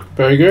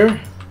 Burger?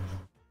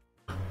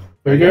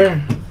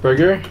 Burger?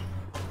 Burger?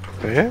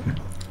 Burger?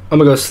 I'm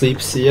gonna go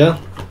sleep, see ya.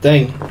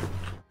 Dang.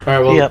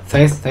 Alright, well, Yep.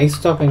 thanks for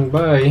stopping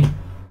by.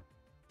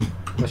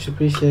 Much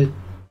appreciated.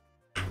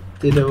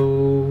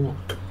 Ditto.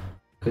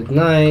 Good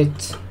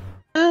night.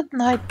 Good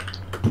night.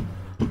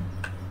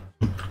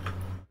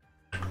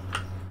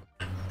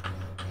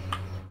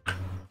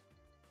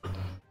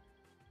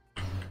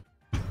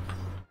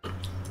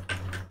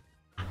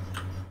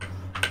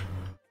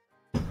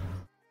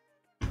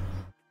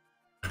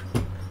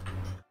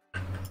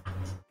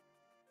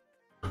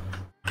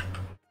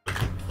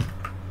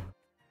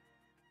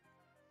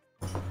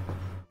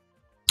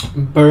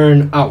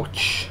 Burn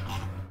ouch.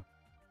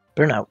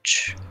 Burn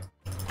ouch.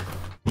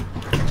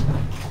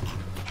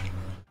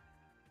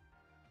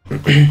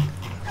 There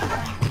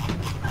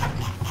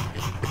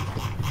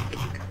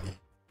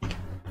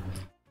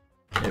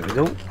we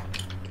go.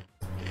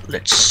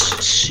 Let's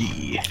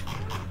see.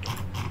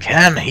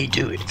 Can he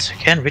do it?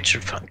 Can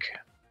Richard Funk?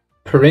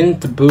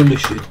 Print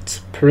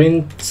bullshit.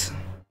 Print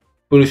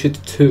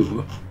bullshit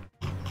 2.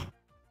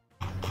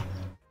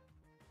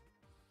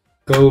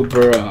 Go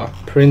bruh.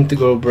 Print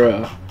go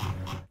bruh.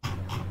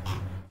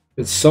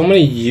 With so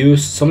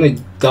many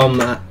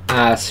dumb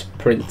ass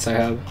prints I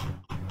have.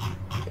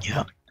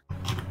 Yeah.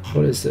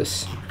 What is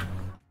this?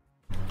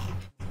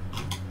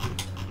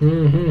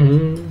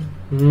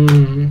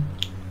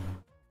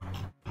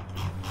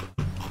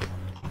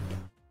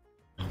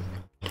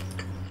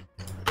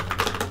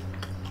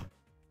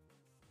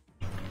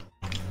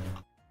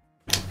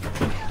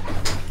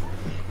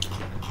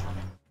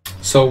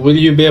 So will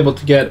you be able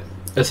to get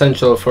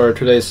essential for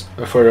today's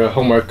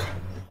homework?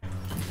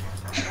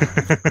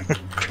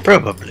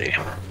 Probably.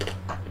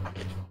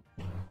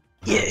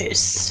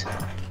 Yes.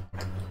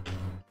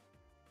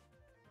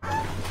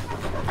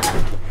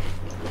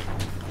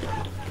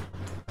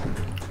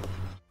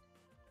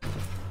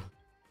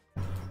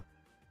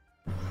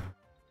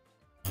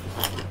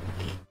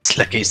 It's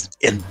like he's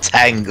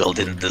entangled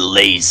in the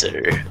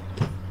laser.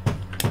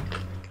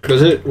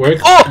 Does it work?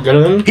 Oh! Good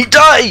on him? He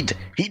died!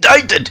 He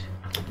died!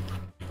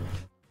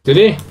 Did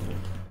he?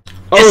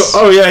 Oh, Yes.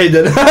 oh yeah, he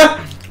did.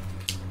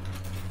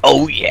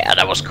 Oh yeah,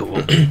 that was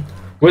cool.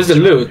 Where's the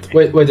loot?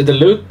 Wait, did the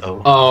loot?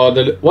 Oh,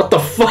 what the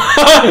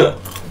fuck?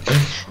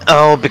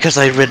 Oh, because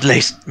I red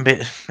lasered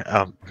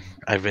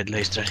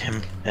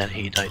him and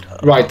he died.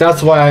 Right,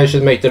 that's why I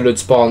should make the loot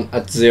spawn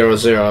at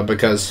 0-0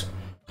 because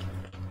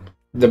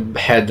the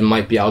head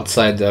might be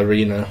outside the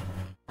arena.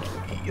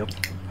 Yup.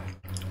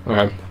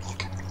 Okay.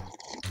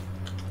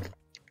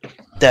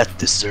 That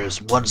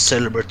deserves one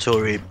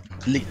celebratory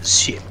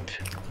ship.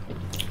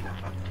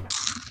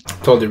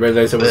 Told you Red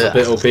Laser was a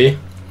bit OP.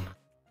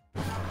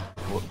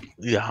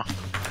 Yeah.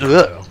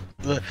 Dude,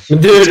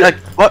 It's like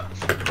what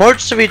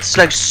parts of it's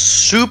like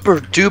super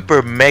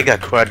duper mega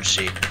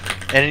crunchy,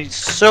 and it's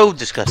so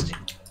disgusting.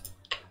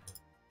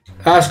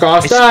 that's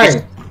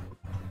disgusting.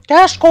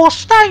 That's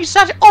disgusting. It's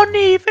an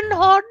uneven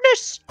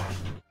hardness.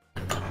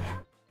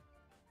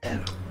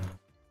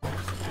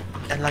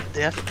 And like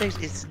the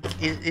aftertaste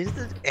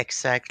isn't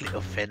exactly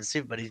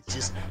offensive, but it's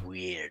just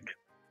weird.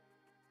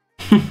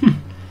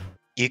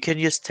 You can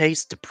just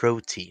taste the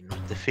protein,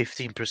 the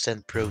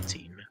 15%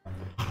 protein.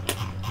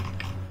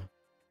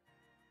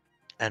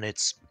 And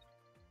it's...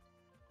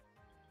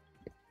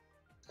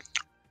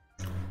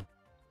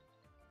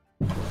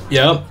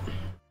 Yep.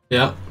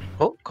 Yeah.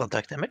 Oh,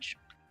 contact damage.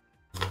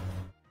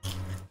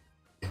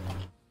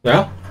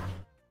 Yeah.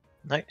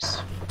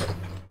 Nice.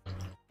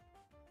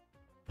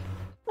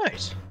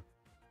 Nice.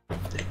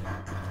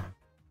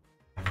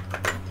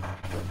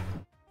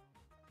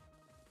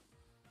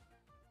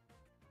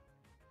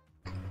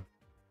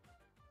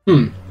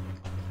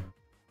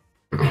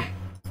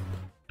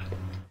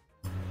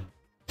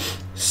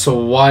 So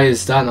why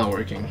is that not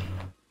working?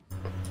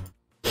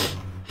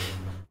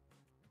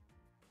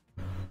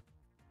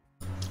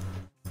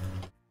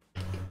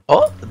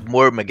 Oh,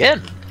 worm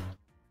again.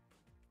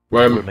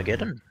 Worm.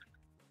 Wormageddon.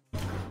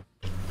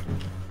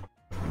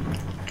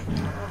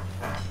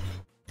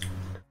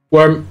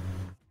 Worm.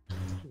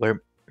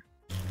 Worm.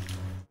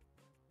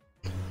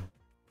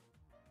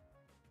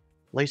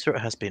 Laser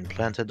has been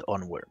planted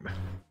on worm.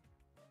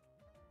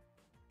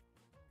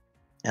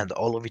 And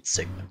all of its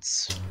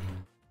segments.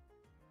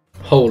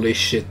 Holy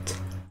shit.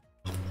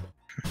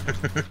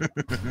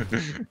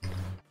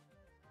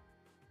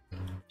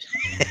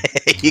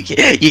 you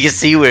can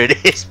see where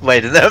it is by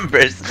the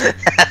numbers.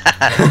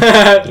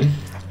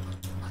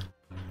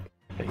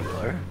 There you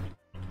are.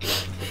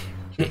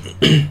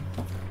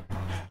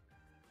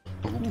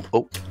 Ooh,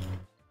 oh.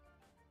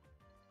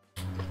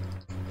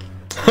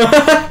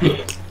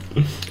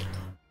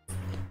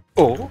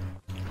 Oh.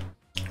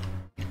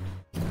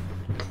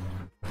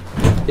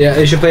 Yeah,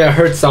 you should play a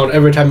hurt sound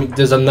every time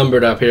there's a number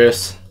that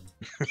appears.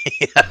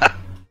 Yeah.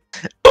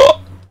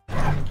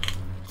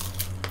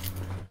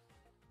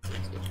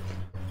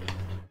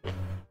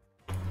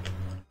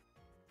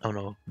 Oh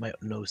no, my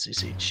nose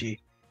is itchy.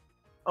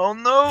 Oh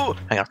no!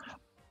 Hang on.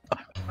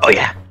 Oh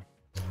yeah!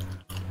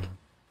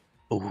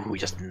 Oh,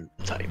 just in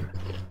time.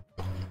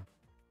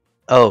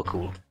 Oh,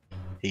 cool.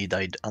 He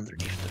died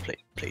underneath the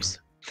place.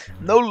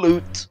 No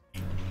loot!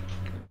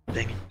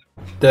 Dang it.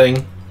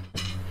 Dang.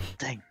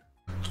 Dang.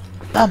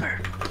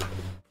 Bummer.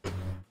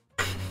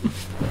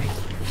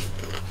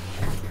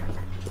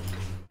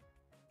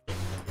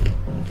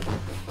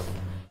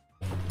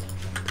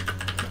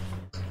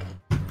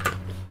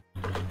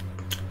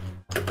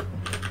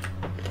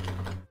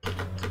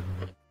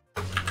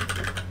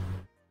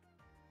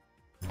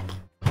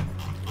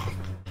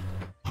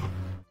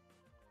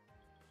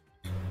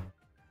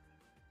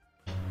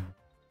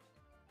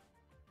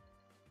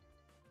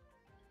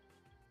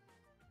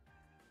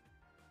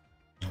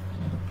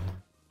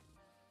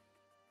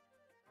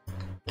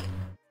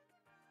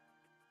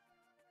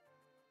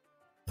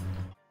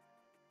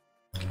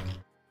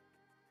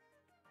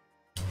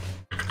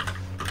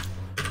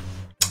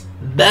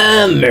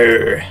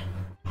 Bummer.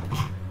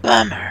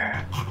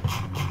 Bummer.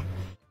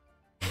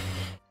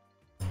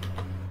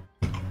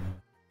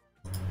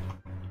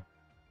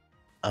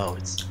 Oh,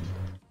 it's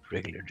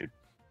regular dude.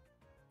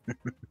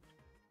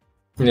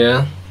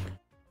 Yeah.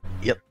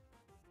 Yep.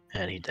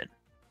 And he did.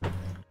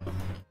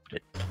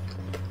 Good.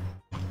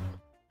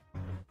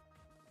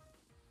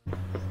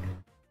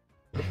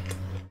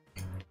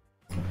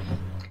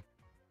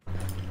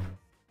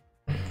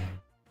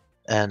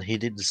 And he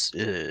did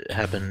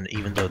happen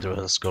even though there was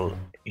a skull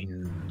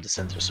in the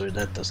center, so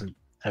that doesn't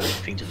have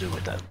anything to do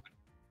with that.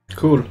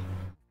 Cool.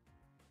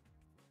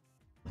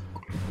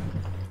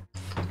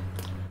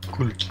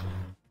 Cool.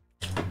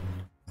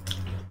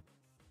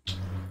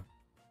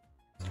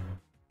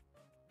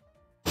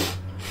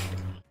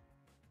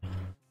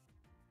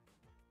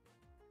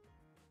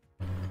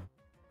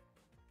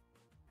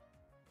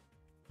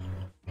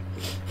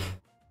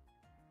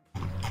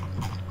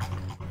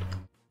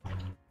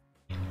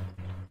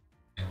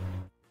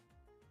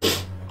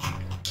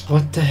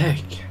 What the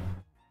heck?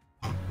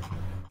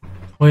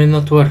 Why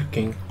not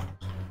working?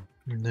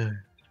 No,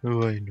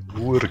 why not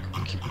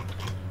working?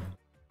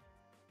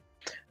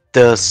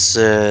 Does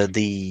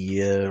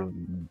the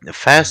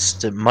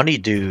fast money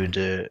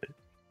dude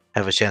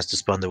have a chance to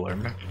spawn the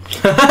worm?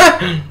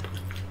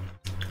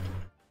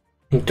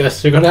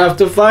 Guess you're gonna have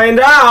to find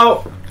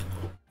out.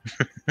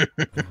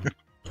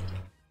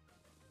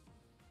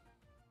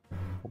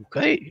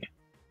 Okay.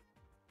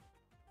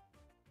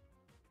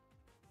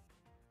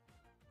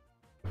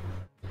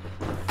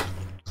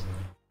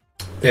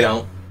 They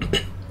don't.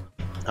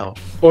 Oh.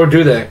 Or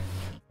do they?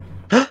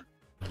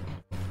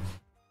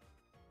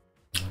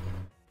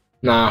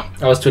 Nah,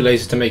 I was too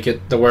lazy to make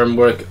it the worm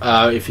work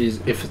if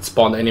it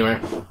spawned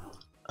anywhere.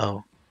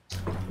 Oh.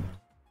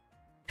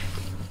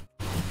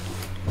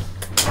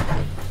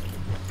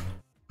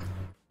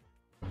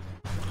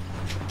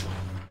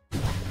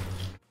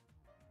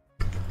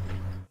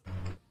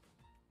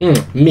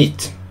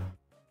 Meat.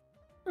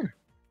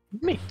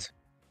 Meat.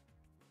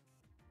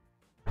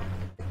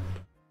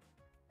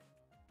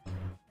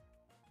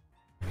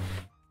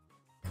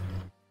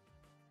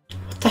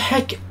 What the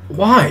heck?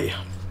 Why?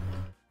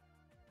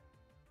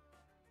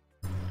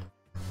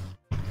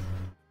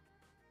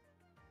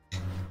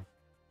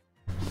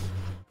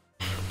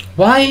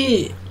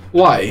 Why?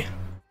 Why?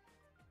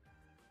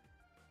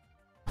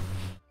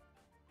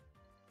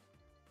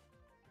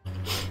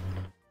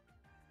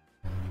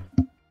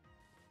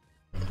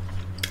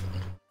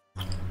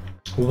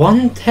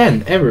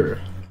 $1.10 ever?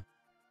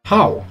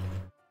 How?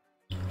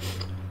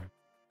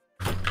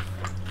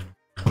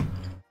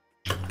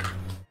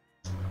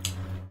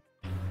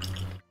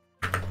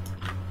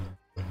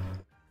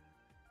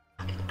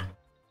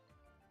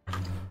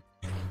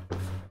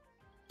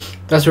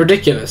 That's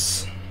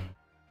ridiculous.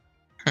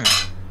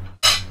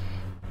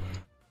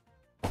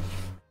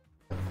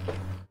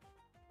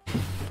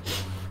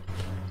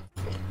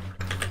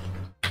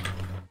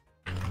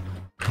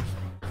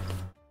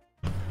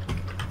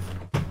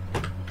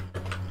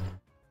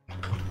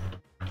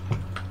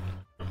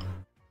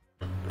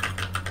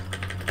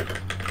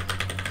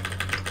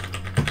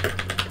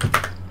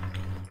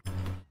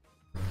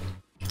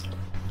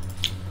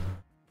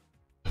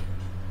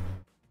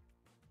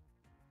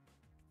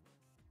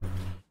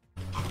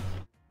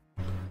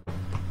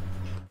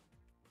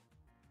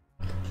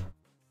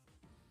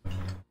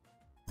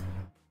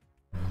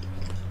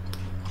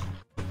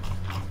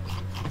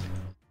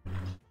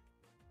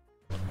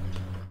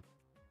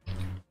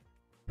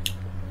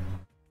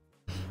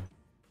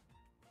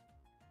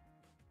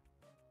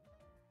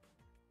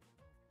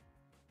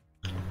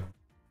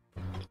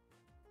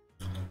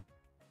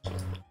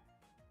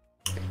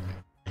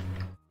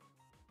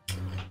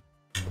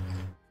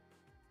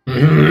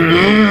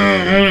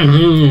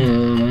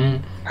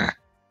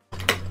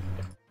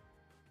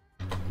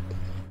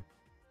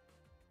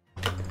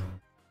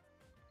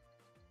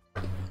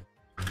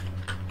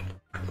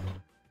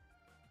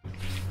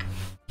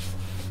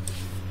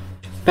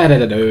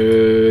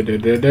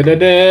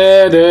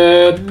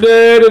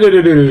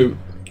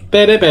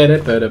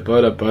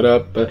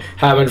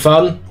 Having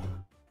fun?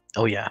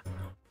 Oh yeah.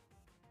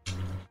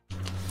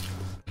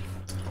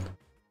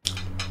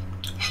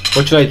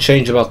 What should I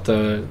change about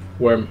the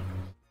worm?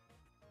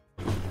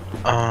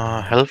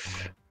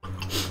 Health?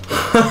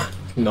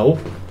 No.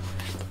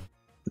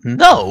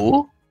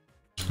 No?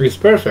 It's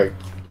perfect.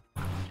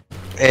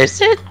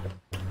 Is it?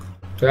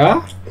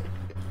 Yeah?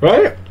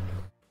 Right?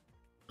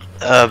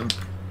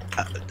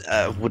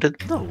 I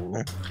wouldn't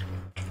know.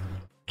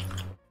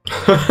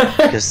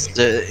 Because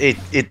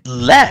it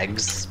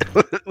lags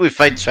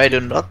if I try to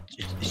not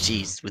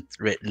cheese with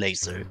red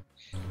laser.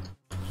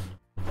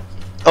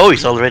 Oh,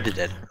 he's already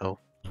dead. Oh.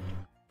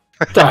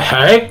 The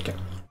heck?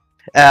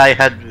 I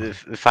had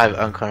 5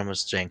 uncommon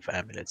strength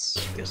amulets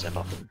because I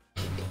bought them.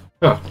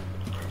 Oh,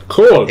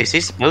 cool. Is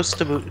he supposed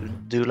to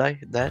do like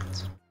that?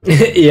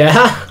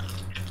 Yeah.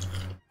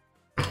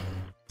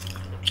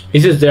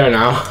 He's just there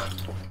now.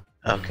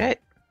 Okay.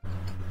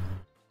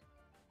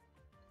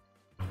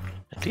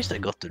 At least I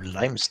got the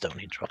limestone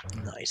he dropped.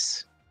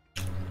 Nice.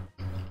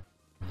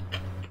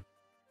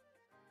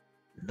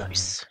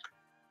 Nice.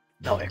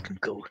 Now I can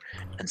go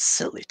and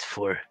sell it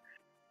for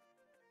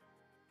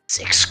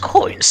 6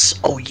 coins.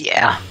 Oh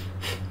yeah.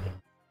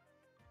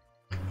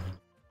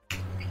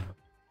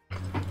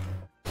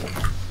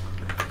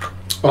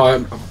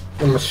 Oh,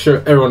 I'm sure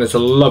everyone is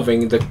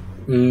loving the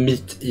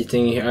meat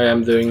eating I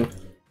am doing.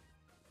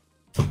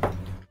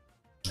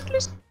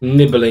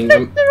 Nibbling.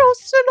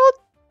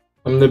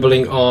 I'm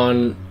nibbling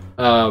on.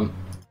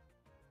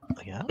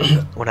 Yeah.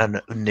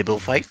 Wanna nibble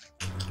fight?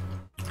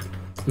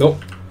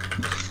 Nope.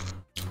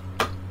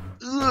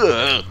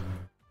 Ugh.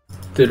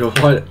 Dude,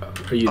 what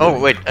are you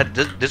doing? Wait,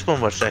 this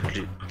one was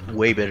actually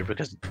way better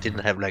because it didn't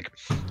have like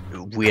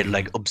weird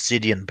like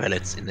obsidian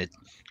pellets in it.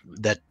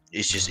 That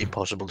is just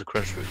impossible to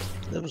crunch through.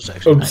 That was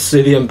actually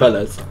obsidian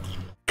pellets.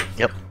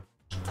 Yep.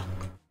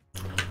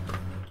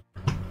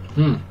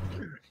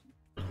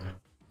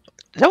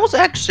 That was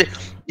actually,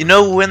 you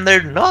know, when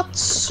they're not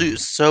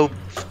so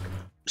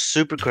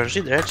super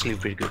crunchy, they're actually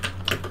pretty good.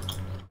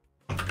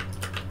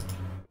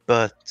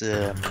 But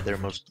they're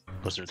most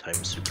of the time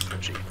super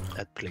crunchy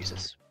at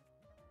places.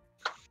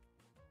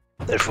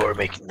 Therefore,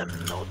 making them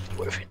not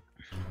worth it.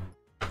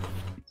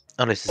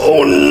 Unless it's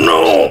oh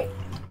no!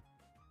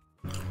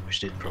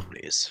 which it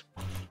probably is.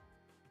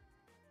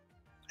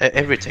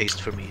 Every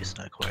taste for me is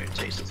an acquired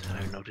taste,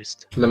 I've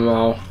noticed.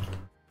 Lamau.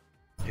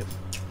 Yep.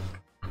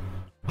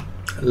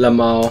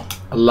 Lamau.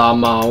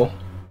 Lamau.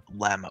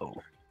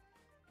 Lamo.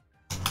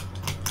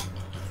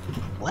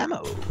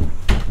 Lamo.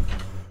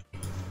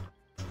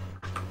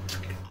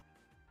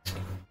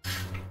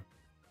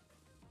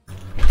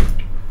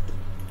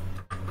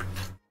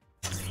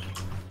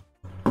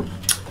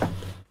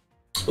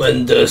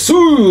 When the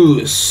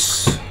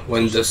sauce.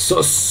 When the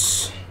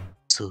sauce.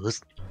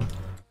 Sauce.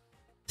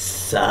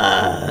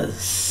 Sauce.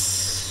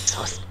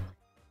 Sauce.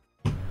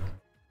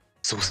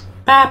 Sauce.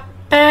 Ba,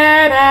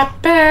 ba, da,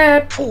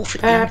 ba,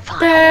 Forfeit ba, in ba,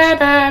 files.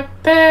 ba,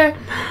 ba.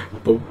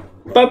 Bo,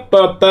 ba,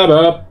 ba, ba,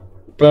 ba,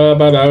 ba,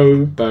 ba,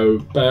 do, bo,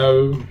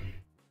 bo.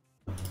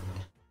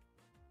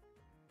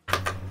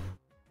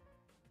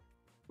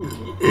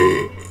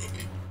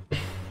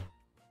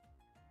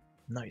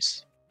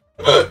 Nice.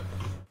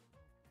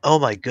 Oh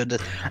my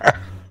goodness.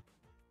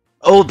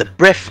 Oh, the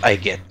breath I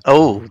get.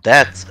 Oh,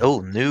 that's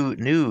new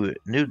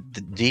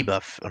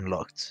debuff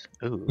unlocked.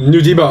 Oh,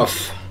 New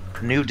debuff.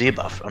 new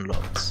debuff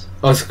unlocked.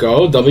 Let's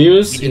go.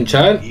 W's in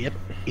chat. Yep,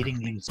 eating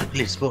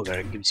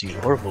Linsburger gives you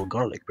horrible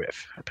garlic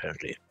breath,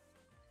 apparently.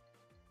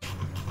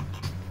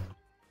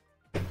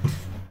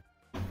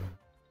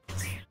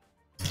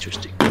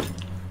 Interesting.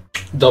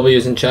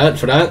 W's in chat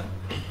for that.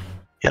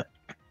 Yep.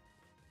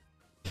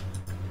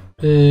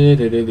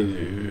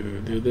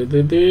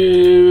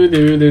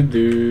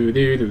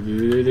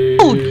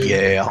 Oh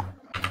yeah.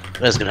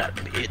 That's gonna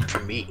be it for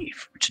me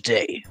for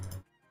today.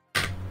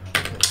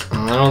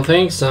 I don't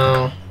think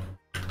so.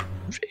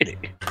 Really?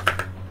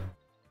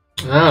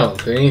 I don't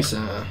think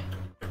so.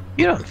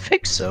 You don't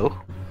think so?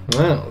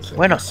 I don't think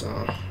Why not?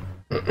 so.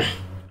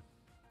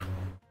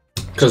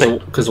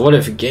 Cause what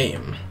if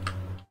game?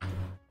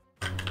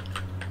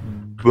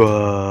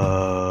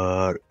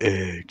 But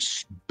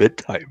it's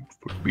bedtime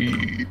for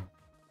me.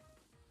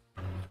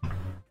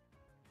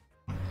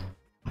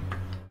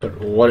 But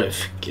what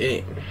if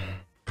game?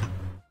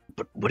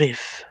 But what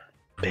if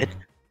bed?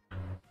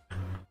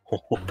 Ho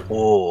ho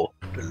ho!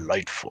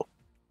 Delightful.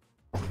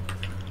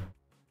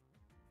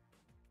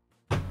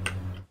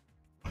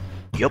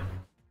 Yup.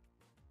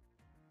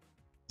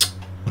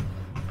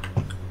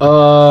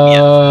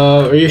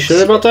 Are you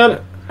sure about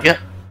that? Yeah.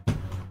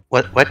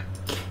 What?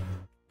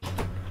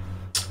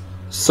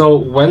 So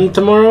when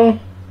tomorrow?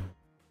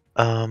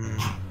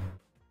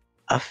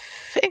 I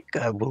think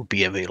I will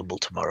be available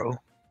tomorrow.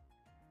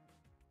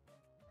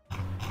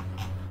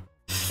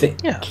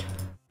 Yeah.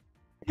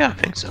 Yeah, I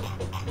think so.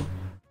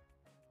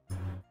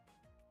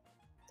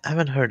 I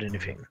haven't heard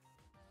anything.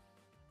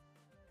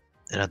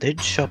 And I did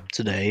shop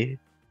today,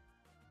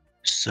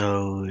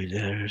 so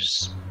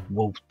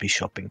won't be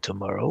shopping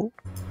tomorrow.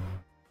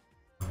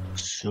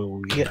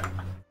 So yeah.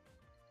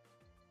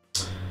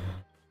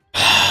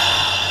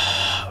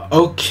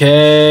 Okay.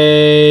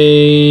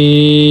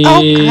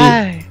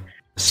 Okay.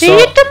 See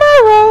you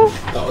tomorrow.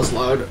 That was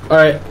loud.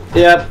 Alright,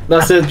 yeah,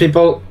 that's it,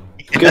 people.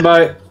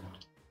 Goodbye.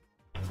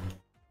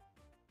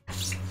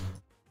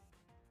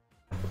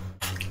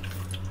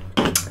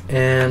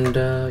 And,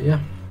 yeah.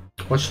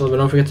 Watch the but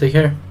don't forget to take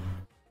care.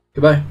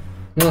 Goodbye.